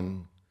have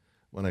one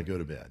when I go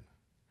to bed.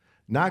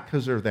 Not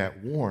because they're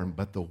that warm,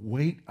 but the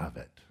weight of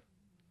it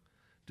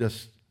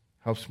just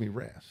helps me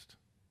rest.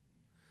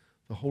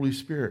 The Holy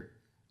Spirit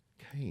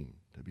came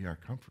to be our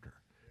comforter,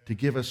 to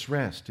give us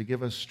rest, to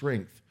give us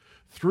strength.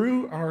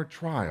 Through our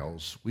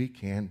trials, we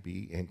can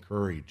be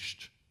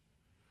encouraged.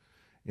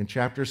 In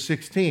chapter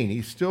 16,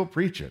 he's still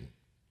preaching.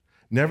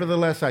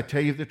 Nevertheless, I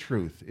tell you the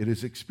truth. It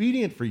is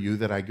expedient for you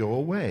that I go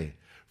away.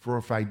 For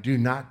if I do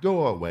not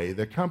go away,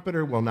 the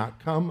Comforter will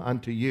not come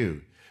unto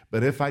you.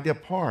 But if I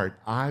depart,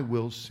 I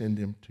will send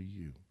him to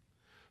you.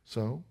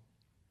 So,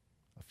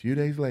 a few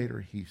days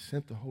later, he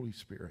sent the Holy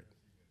Spirit.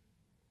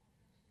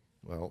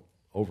 Well,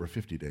 over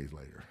 50 days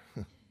later.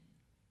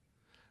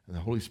 And the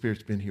Holy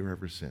Spirit's been here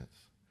ever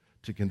since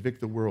to convict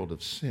the world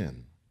of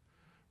sin,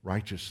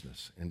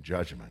 righteousness, and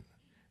judgment,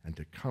 and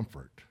to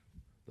comfort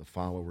the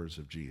followers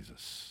of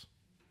Jesus.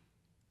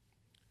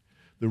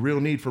 The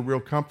real need for real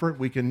comfort,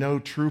 we can know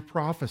true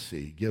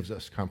prophecy gives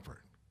us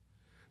comfort.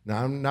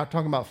 Now, I'm not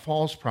talking about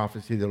false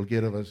prophecy that'll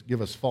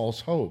give us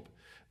false hope.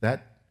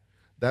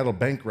 That'll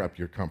bankrupt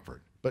your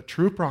comfort. But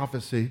true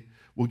prophecy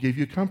will give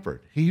you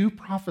comfort. He who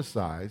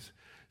prophesies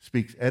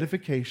speaks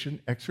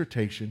edification,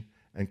 exhortation,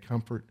 and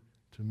comfort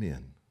to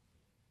men.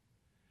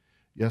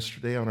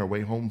 Yesterday, on our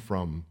way home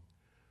from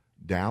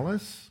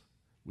Dallas,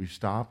 we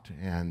stopped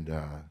and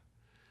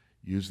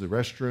used the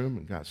restroom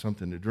and got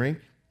something to drink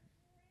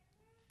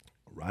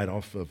right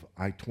off of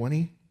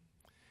I-20.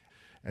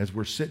 As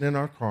we're sitting in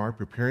our car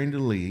preparing to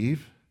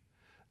leave,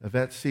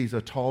 Yvette sees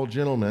a tall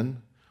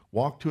gentleman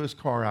walk to his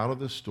car out of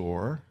the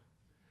store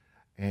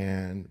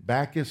and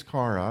back his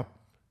car up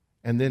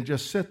and then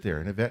just sit there.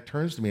 And Yvette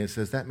turns to me and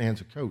says, that man's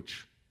a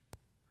coach.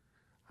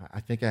 I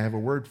think I have a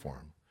word for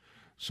him.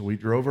 So we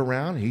drove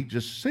around. He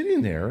just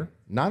sitting there,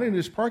 not in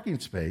his parking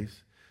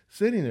space,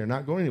 sitting there,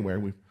 not going anywhere.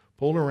 We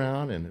pulled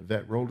around, and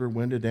Yvette rolled her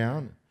window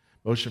down,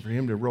 motioned for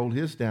him to roll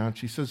his down.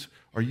 She says,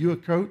 are you a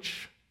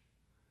coach?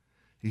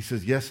 He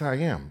says, yes, I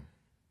am.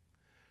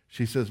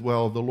 She says,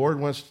 well, the Lord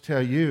wants to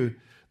tell you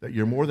that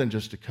you're more than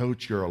just a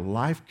coach, you're a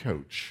life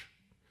coach.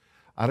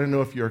 I don't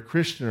know if you're a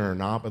Christian or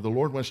not, but the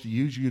Lord wants to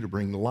use you to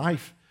bring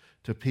life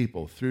to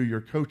people through your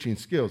coaching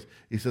skills.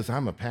 He says,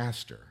 I'm a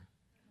pastor.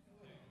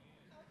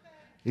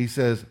 He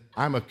says,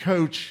 I'm a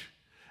coach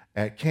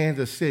at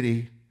Kansas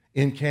City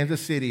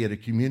at a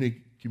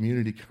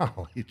community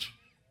college.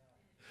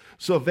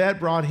 So Yvette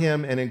brought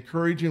him an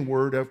encouraging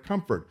word of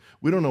comfort.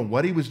 We don't know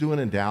what he was doing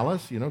in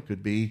Dallas.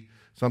 Could be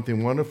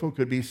something wonderful,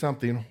 could be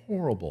something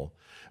horrible.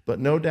 But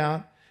no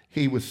doubt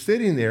he was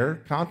sitting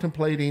there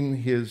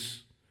contemplating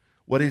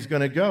what he's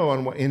going to go,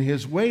 and in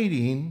his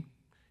waiting,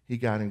 he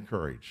got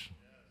encouraged.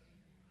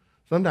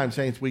 Sometimes,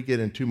 saints, we get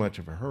in too much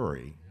of a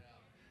hurry.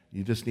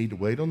 You just need to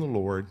wait on the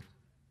Lord.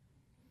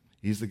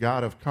 He's the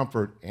God of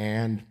comfort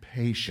and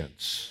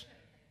patience.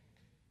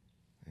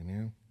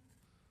 Amen.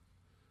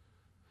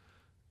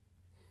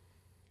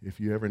 If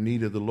you ever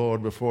needed the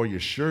Lord before, you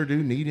sure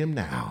do need him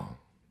now.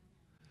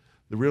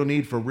 The real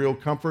need for real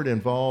comfort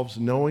involves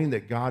knowing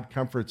that God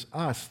comforts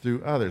us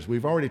through others.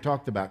 We've already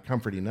talked about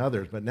comforting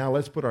others, but now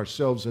let's put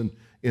ourselves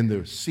in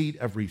the seat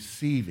of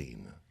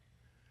receiving.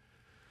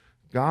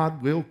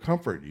 God will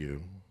comfort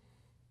you,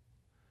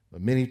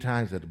 but many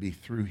times it'll be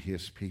through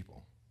his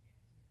people.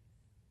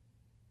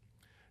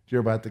 Did you hear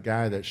about the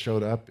guy that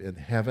showed up in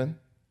heaven?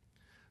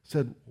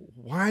 Said,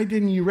 why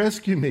didn't you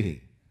rescue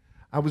me?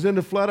 I was in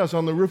the flood. I was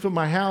on the roof of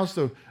my house.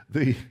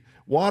 The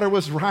water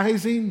was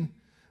rising.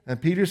 And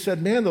Peter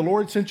said, man, the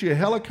Lord sent you a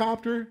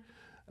helicopter,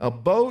 a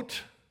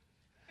boat,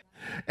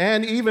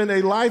 and even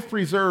a life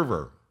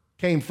preserver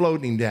came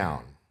floating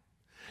down.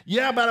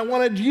 Yeah, but I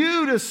wanted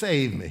you to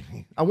save me.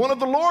 I wanted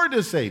the Lord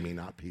to save me,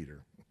 not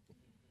Peter.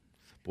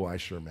 Boy, I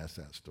sure messed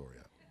that story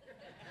up.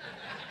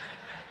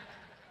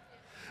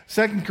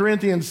 2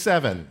 Corinthians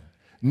 7.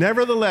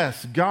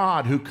 Nevertheless,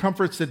 God, who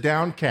comforts the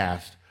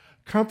downcast,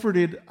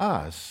 comforted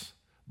us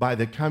by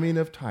the coming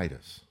of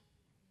Titus.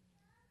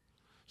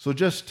 So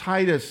just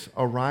Titus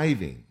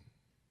arriving,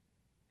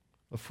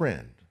 a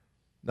friend,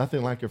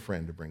 nothing like a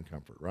friend to bring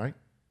comfort, right?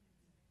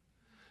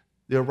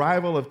 The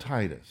arrival of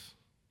Titus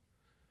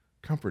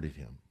comforted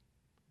him,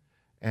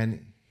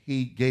 and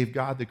he gave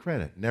God the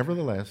credit.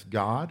 Nevertheless,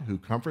 God, who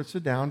comforts the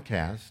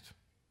downcast,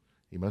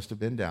 he must have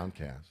been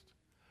downcast,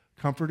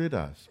 comforted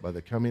us by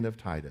the coming of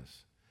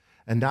Titus.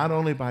 And not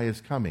only by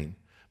his coming,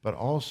 but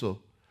also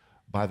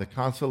by the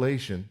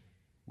consolation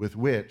with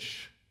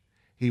which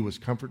he was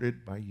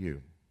comforted by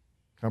you,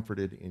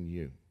 comforted in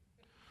you.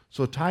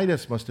 So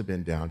Titus must have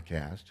been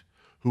downcast,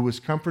 who was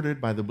comforted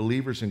by the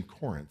believers in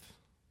Corinth.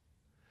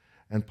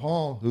 And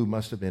Paul, who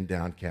must have been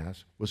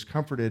downcast, was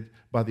comforted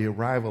by the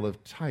arrival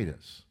of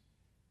Titus.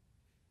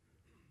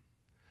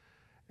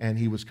 And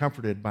he was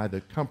comforted by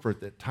the comfort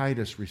that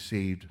Titus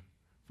received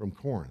from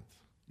Corinth.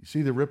 You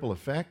see the ripple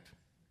effect?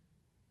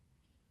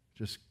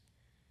 Just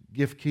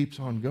gift keeps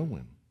on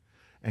going,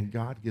 and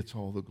God gets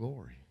all the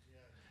glory.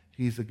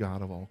 He's the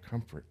God of all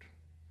comfort.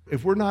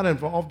 If we're not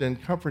involved in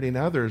comforting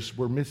others,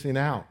 we're missing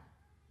out.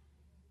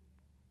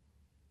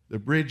 The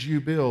bridge you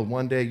build,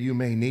 one day you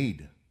may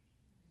need.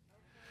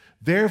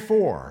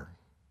 Therefore,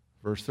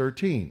 verse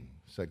 13,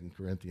 2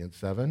 Corinthians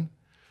 7,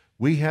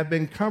 we have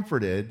been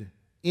comforted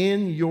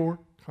in your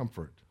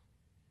comfort.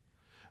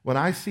 When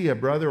I see a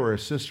brother or a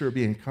sister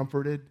being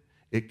comforted,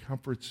 it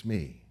comforts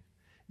me.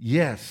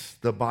 Yes,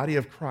 the body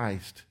of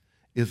Christ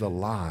is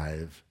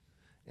alive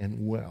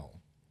and well.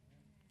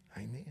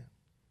 Amen.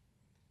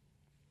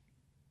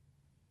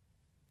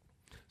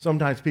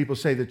 Sometimes people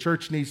say the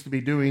church needs to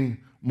be doing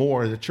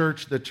more. The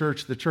church.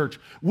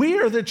 We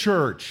are the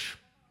church.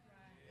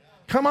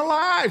 Come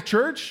alive,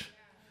 church.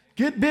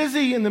 Get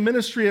busy in the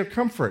ministry of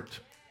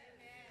comfort.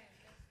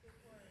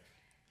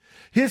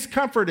 His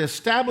comfort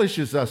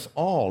establishes us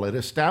all. It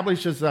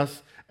establishes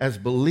us as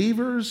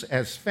believers,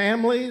 as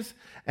families,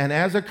 and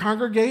as a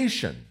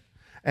congregation,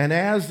 and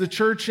as the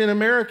church in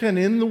America and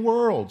in the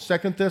world, 2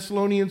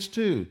 Thessalonians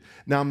 2.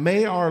 Now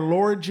may our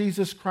Lord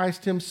Jesus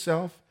Christ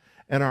himself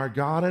and our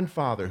God and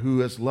Father, who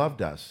has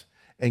loved us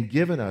and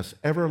given us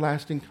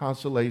everlasting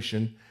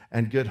consolation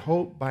and good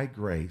hope by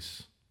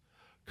grace,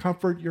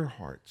 comfort your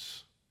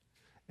hearts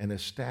and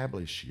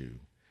establish you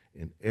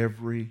in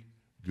every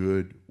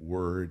good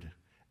word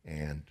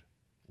and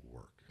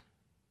work.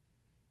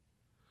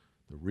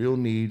 The real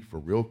need for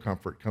real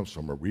comfort comes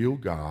from a real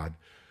God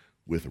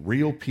with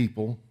real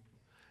people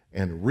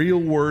and real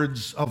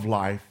words of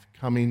life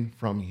coming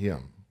from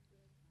him.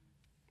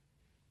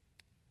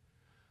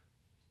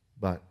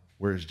 But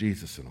where's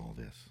Jesus in all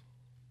this?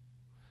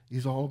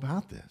 He's all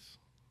about this.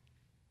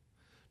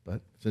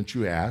 But since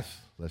you asked,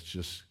 let's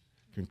just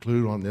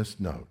conclude on this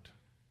note.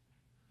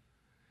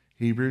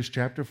 Hebrews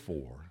chapter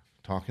 4,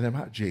 talking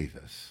about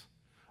Jesus,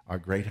 our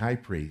great high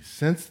priest.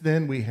 Since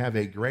then we have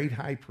a great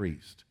high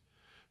priest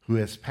who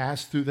has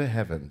passed through the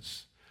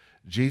heavens,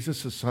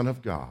 Jesus, the Son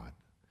of God.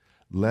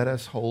 Let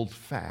us hold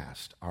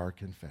fast our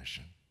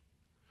confession.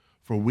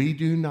 For we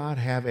do not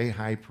have a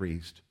high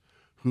priest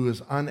who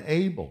is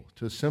unable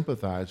to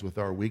sympathize with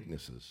our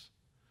weaknesses,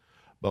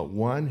 but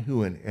one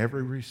who in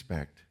every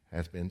respect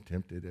has been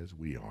tempted as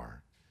we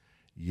are,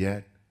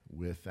 yet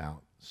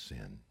without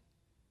sin.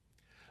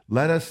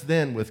 Let us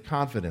then with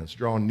confidence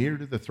draw near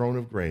to the throne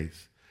of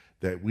grace,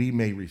 that we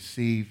may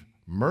receive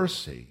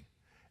mercy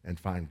and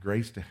find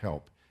grace to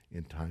help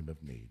in time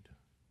of need.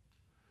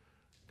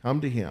 Come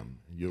to him,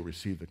 and you'll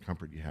receive the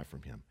comfort you have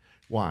from him.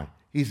 Why?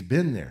 He's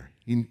been there.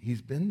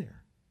 He's been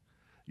there.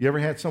 You ever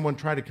had someone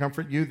try to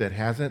comfort you that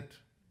hasn't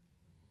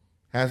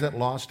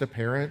lost a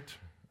parent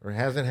or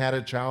hasn't had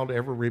a child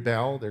ever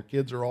rebel? Their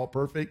kids are all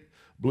perfect,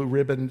 blue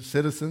ribbon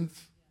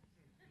citizens.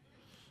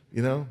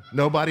 You know,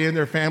 nobody in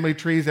their family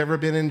tree's ever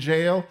been in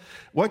jail.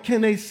 What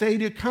can they say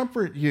to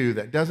comfort you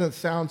that doesn't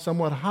sound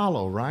somewhat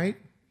hollow, right?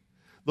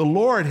 The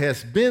Lord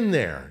has been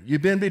there.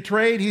 You've been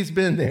betrayed, he's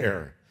been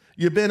there.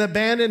 You've been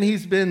abandoned,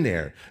 he's been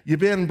there. You've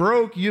been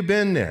broke, you've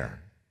been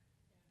there.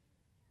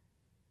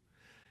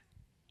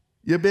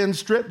 You've been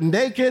stripped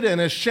naked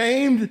and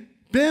ashamed,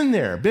 been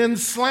there. Been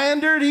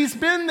slandered, he's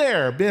been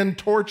there. Been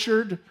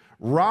tortured,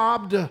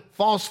 robbed,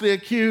 falsely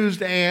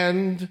accused,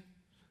 and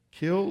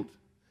killed,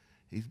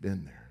 he's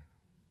been there.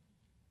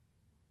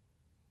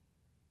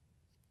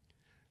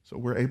 So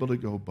we're able to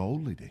go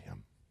boldly to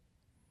him.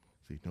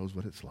 So he knows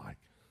what it's like.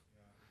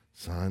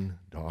 Son,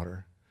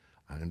 daughter,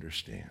 I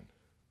understand.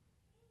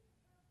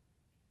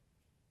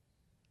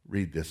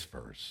 Read this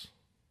verse.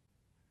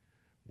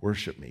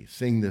 Worship me.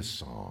 Sing this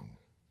song.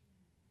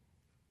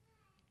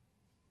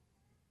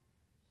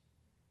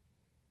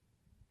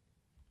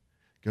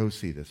 Go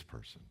see this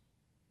person.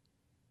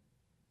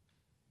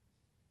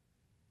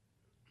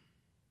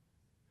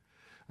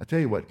 I tell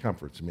you what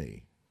comforts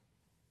me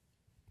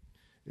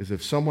is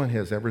if someone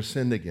has ever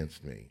sinned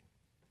against me,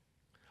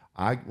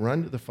 I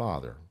run to the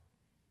Father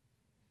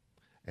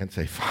and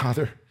say,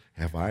 Father,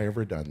 have I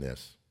ever done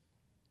this?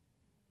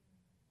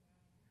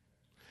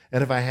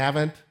 And if I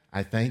haven't,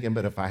 I thank him.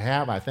 But if I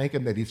have, I thank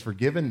him that he's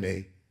forgiven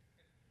me.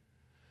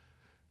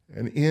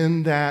 And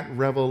in that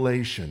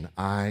revelation,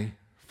 I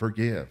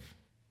forgive.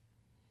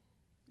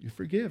 You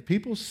forgive.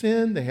 People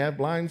sin. They have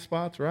blind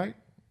spots, right?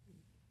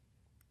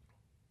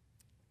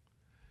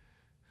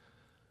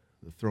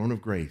 The throne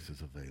of grace is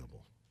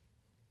available.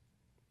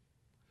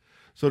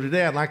 So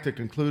today I'd like to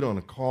conclude on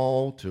a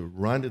call to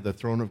run to the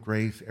throne of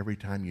grace every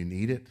time you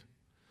need it.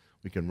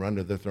 We can run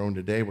to the throne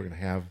today. We're going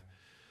to have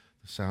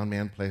the sound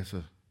man play us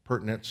a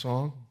pertinent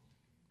song.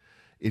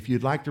 If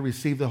you'd like to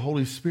receive the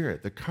Holy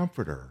Spirit, the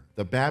Comforter,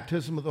 the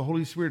baptism of the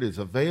Holy Spirit is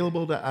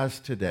available to us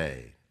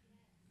today.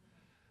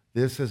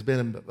 This has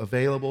been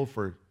available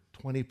for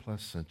 20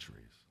 plus centuries.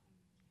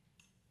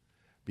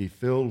 Be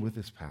filled with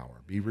his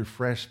power. Be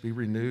refreshed, be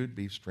renewed,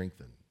 be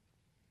strengthened.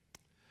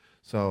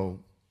 So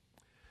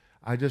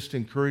I just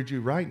encourage you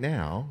right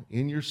now,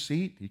 in your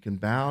seat, you can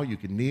bow, you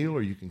can kneel,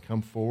 or you can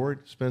come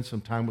forward, spend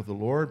some time with the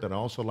Lord. But I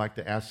also like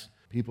to ask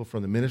people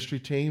from the ministry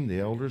team, the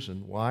elders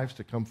and wives,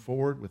 to come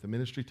forward with the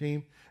ministry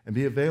team and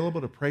be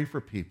available to pray for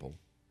people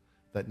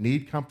that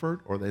need comfort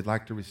or they'd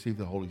like to receive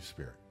the Holy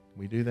Spirit. Can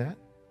we do that?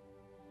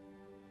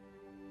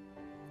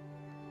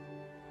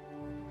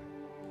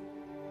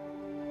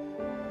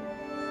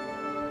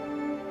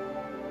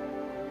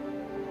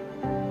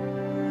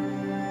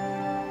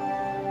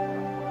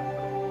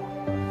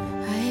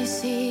 I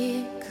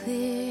see it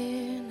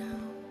clear now.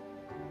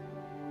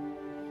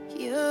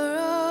 You're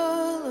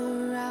all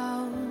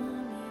around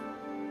me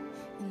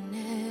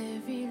in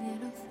every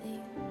little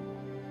thing.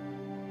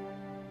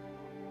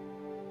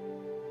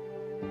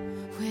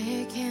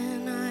 Where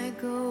can I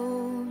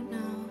go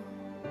now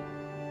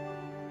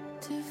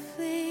to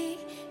flee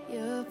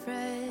your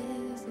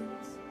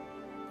presence?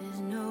 There's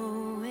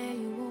nowhere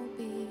you won't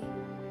be.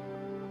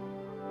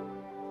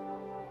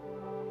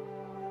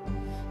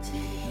 To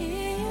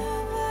hear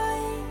your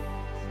voice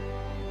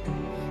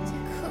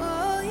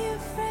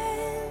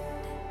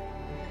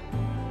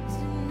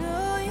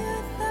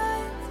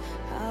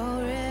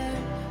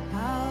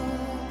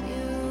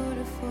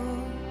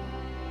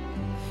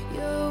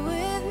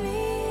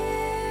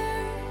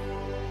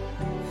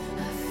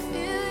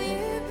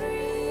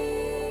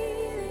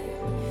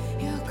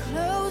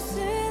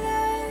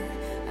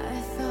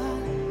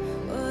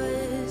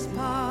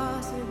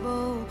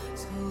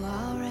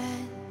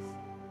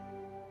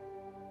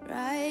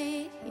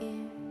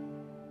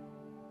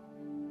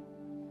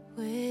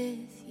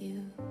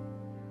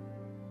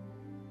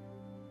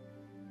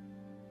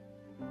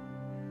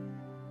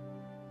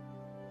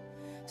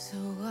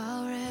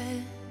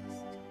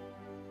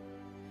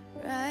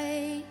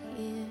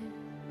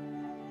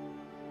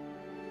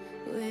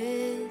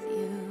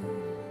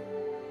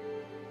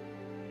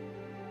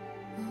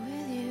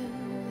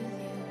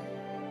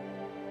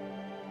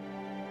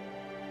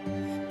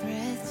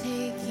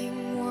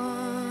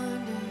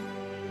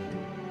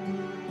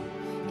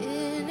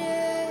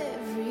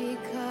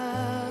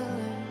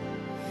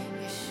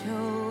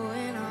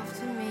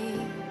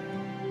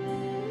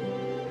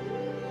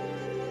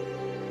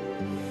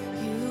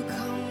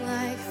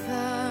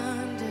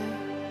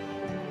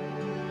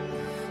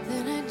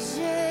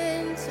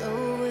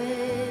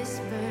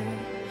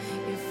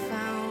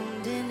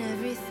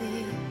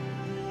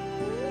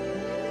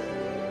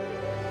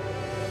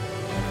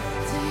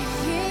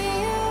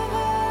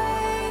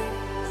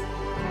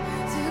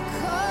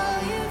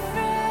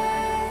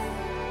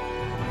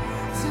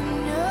To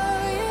know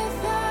your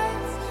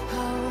thoughts,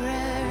 how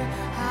rare,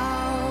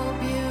 how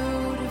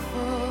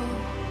beautiful.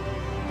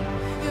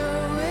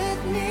 You're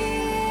with me.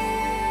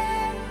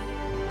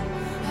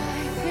 I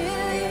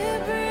feel you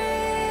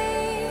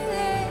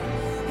breathing.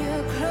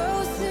 You're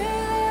closer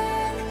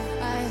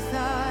than I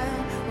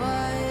thought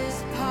was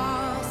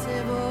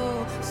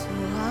possible. So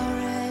I'll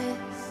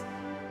rest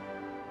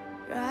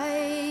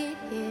right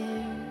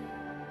here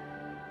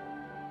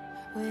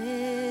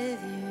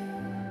with you.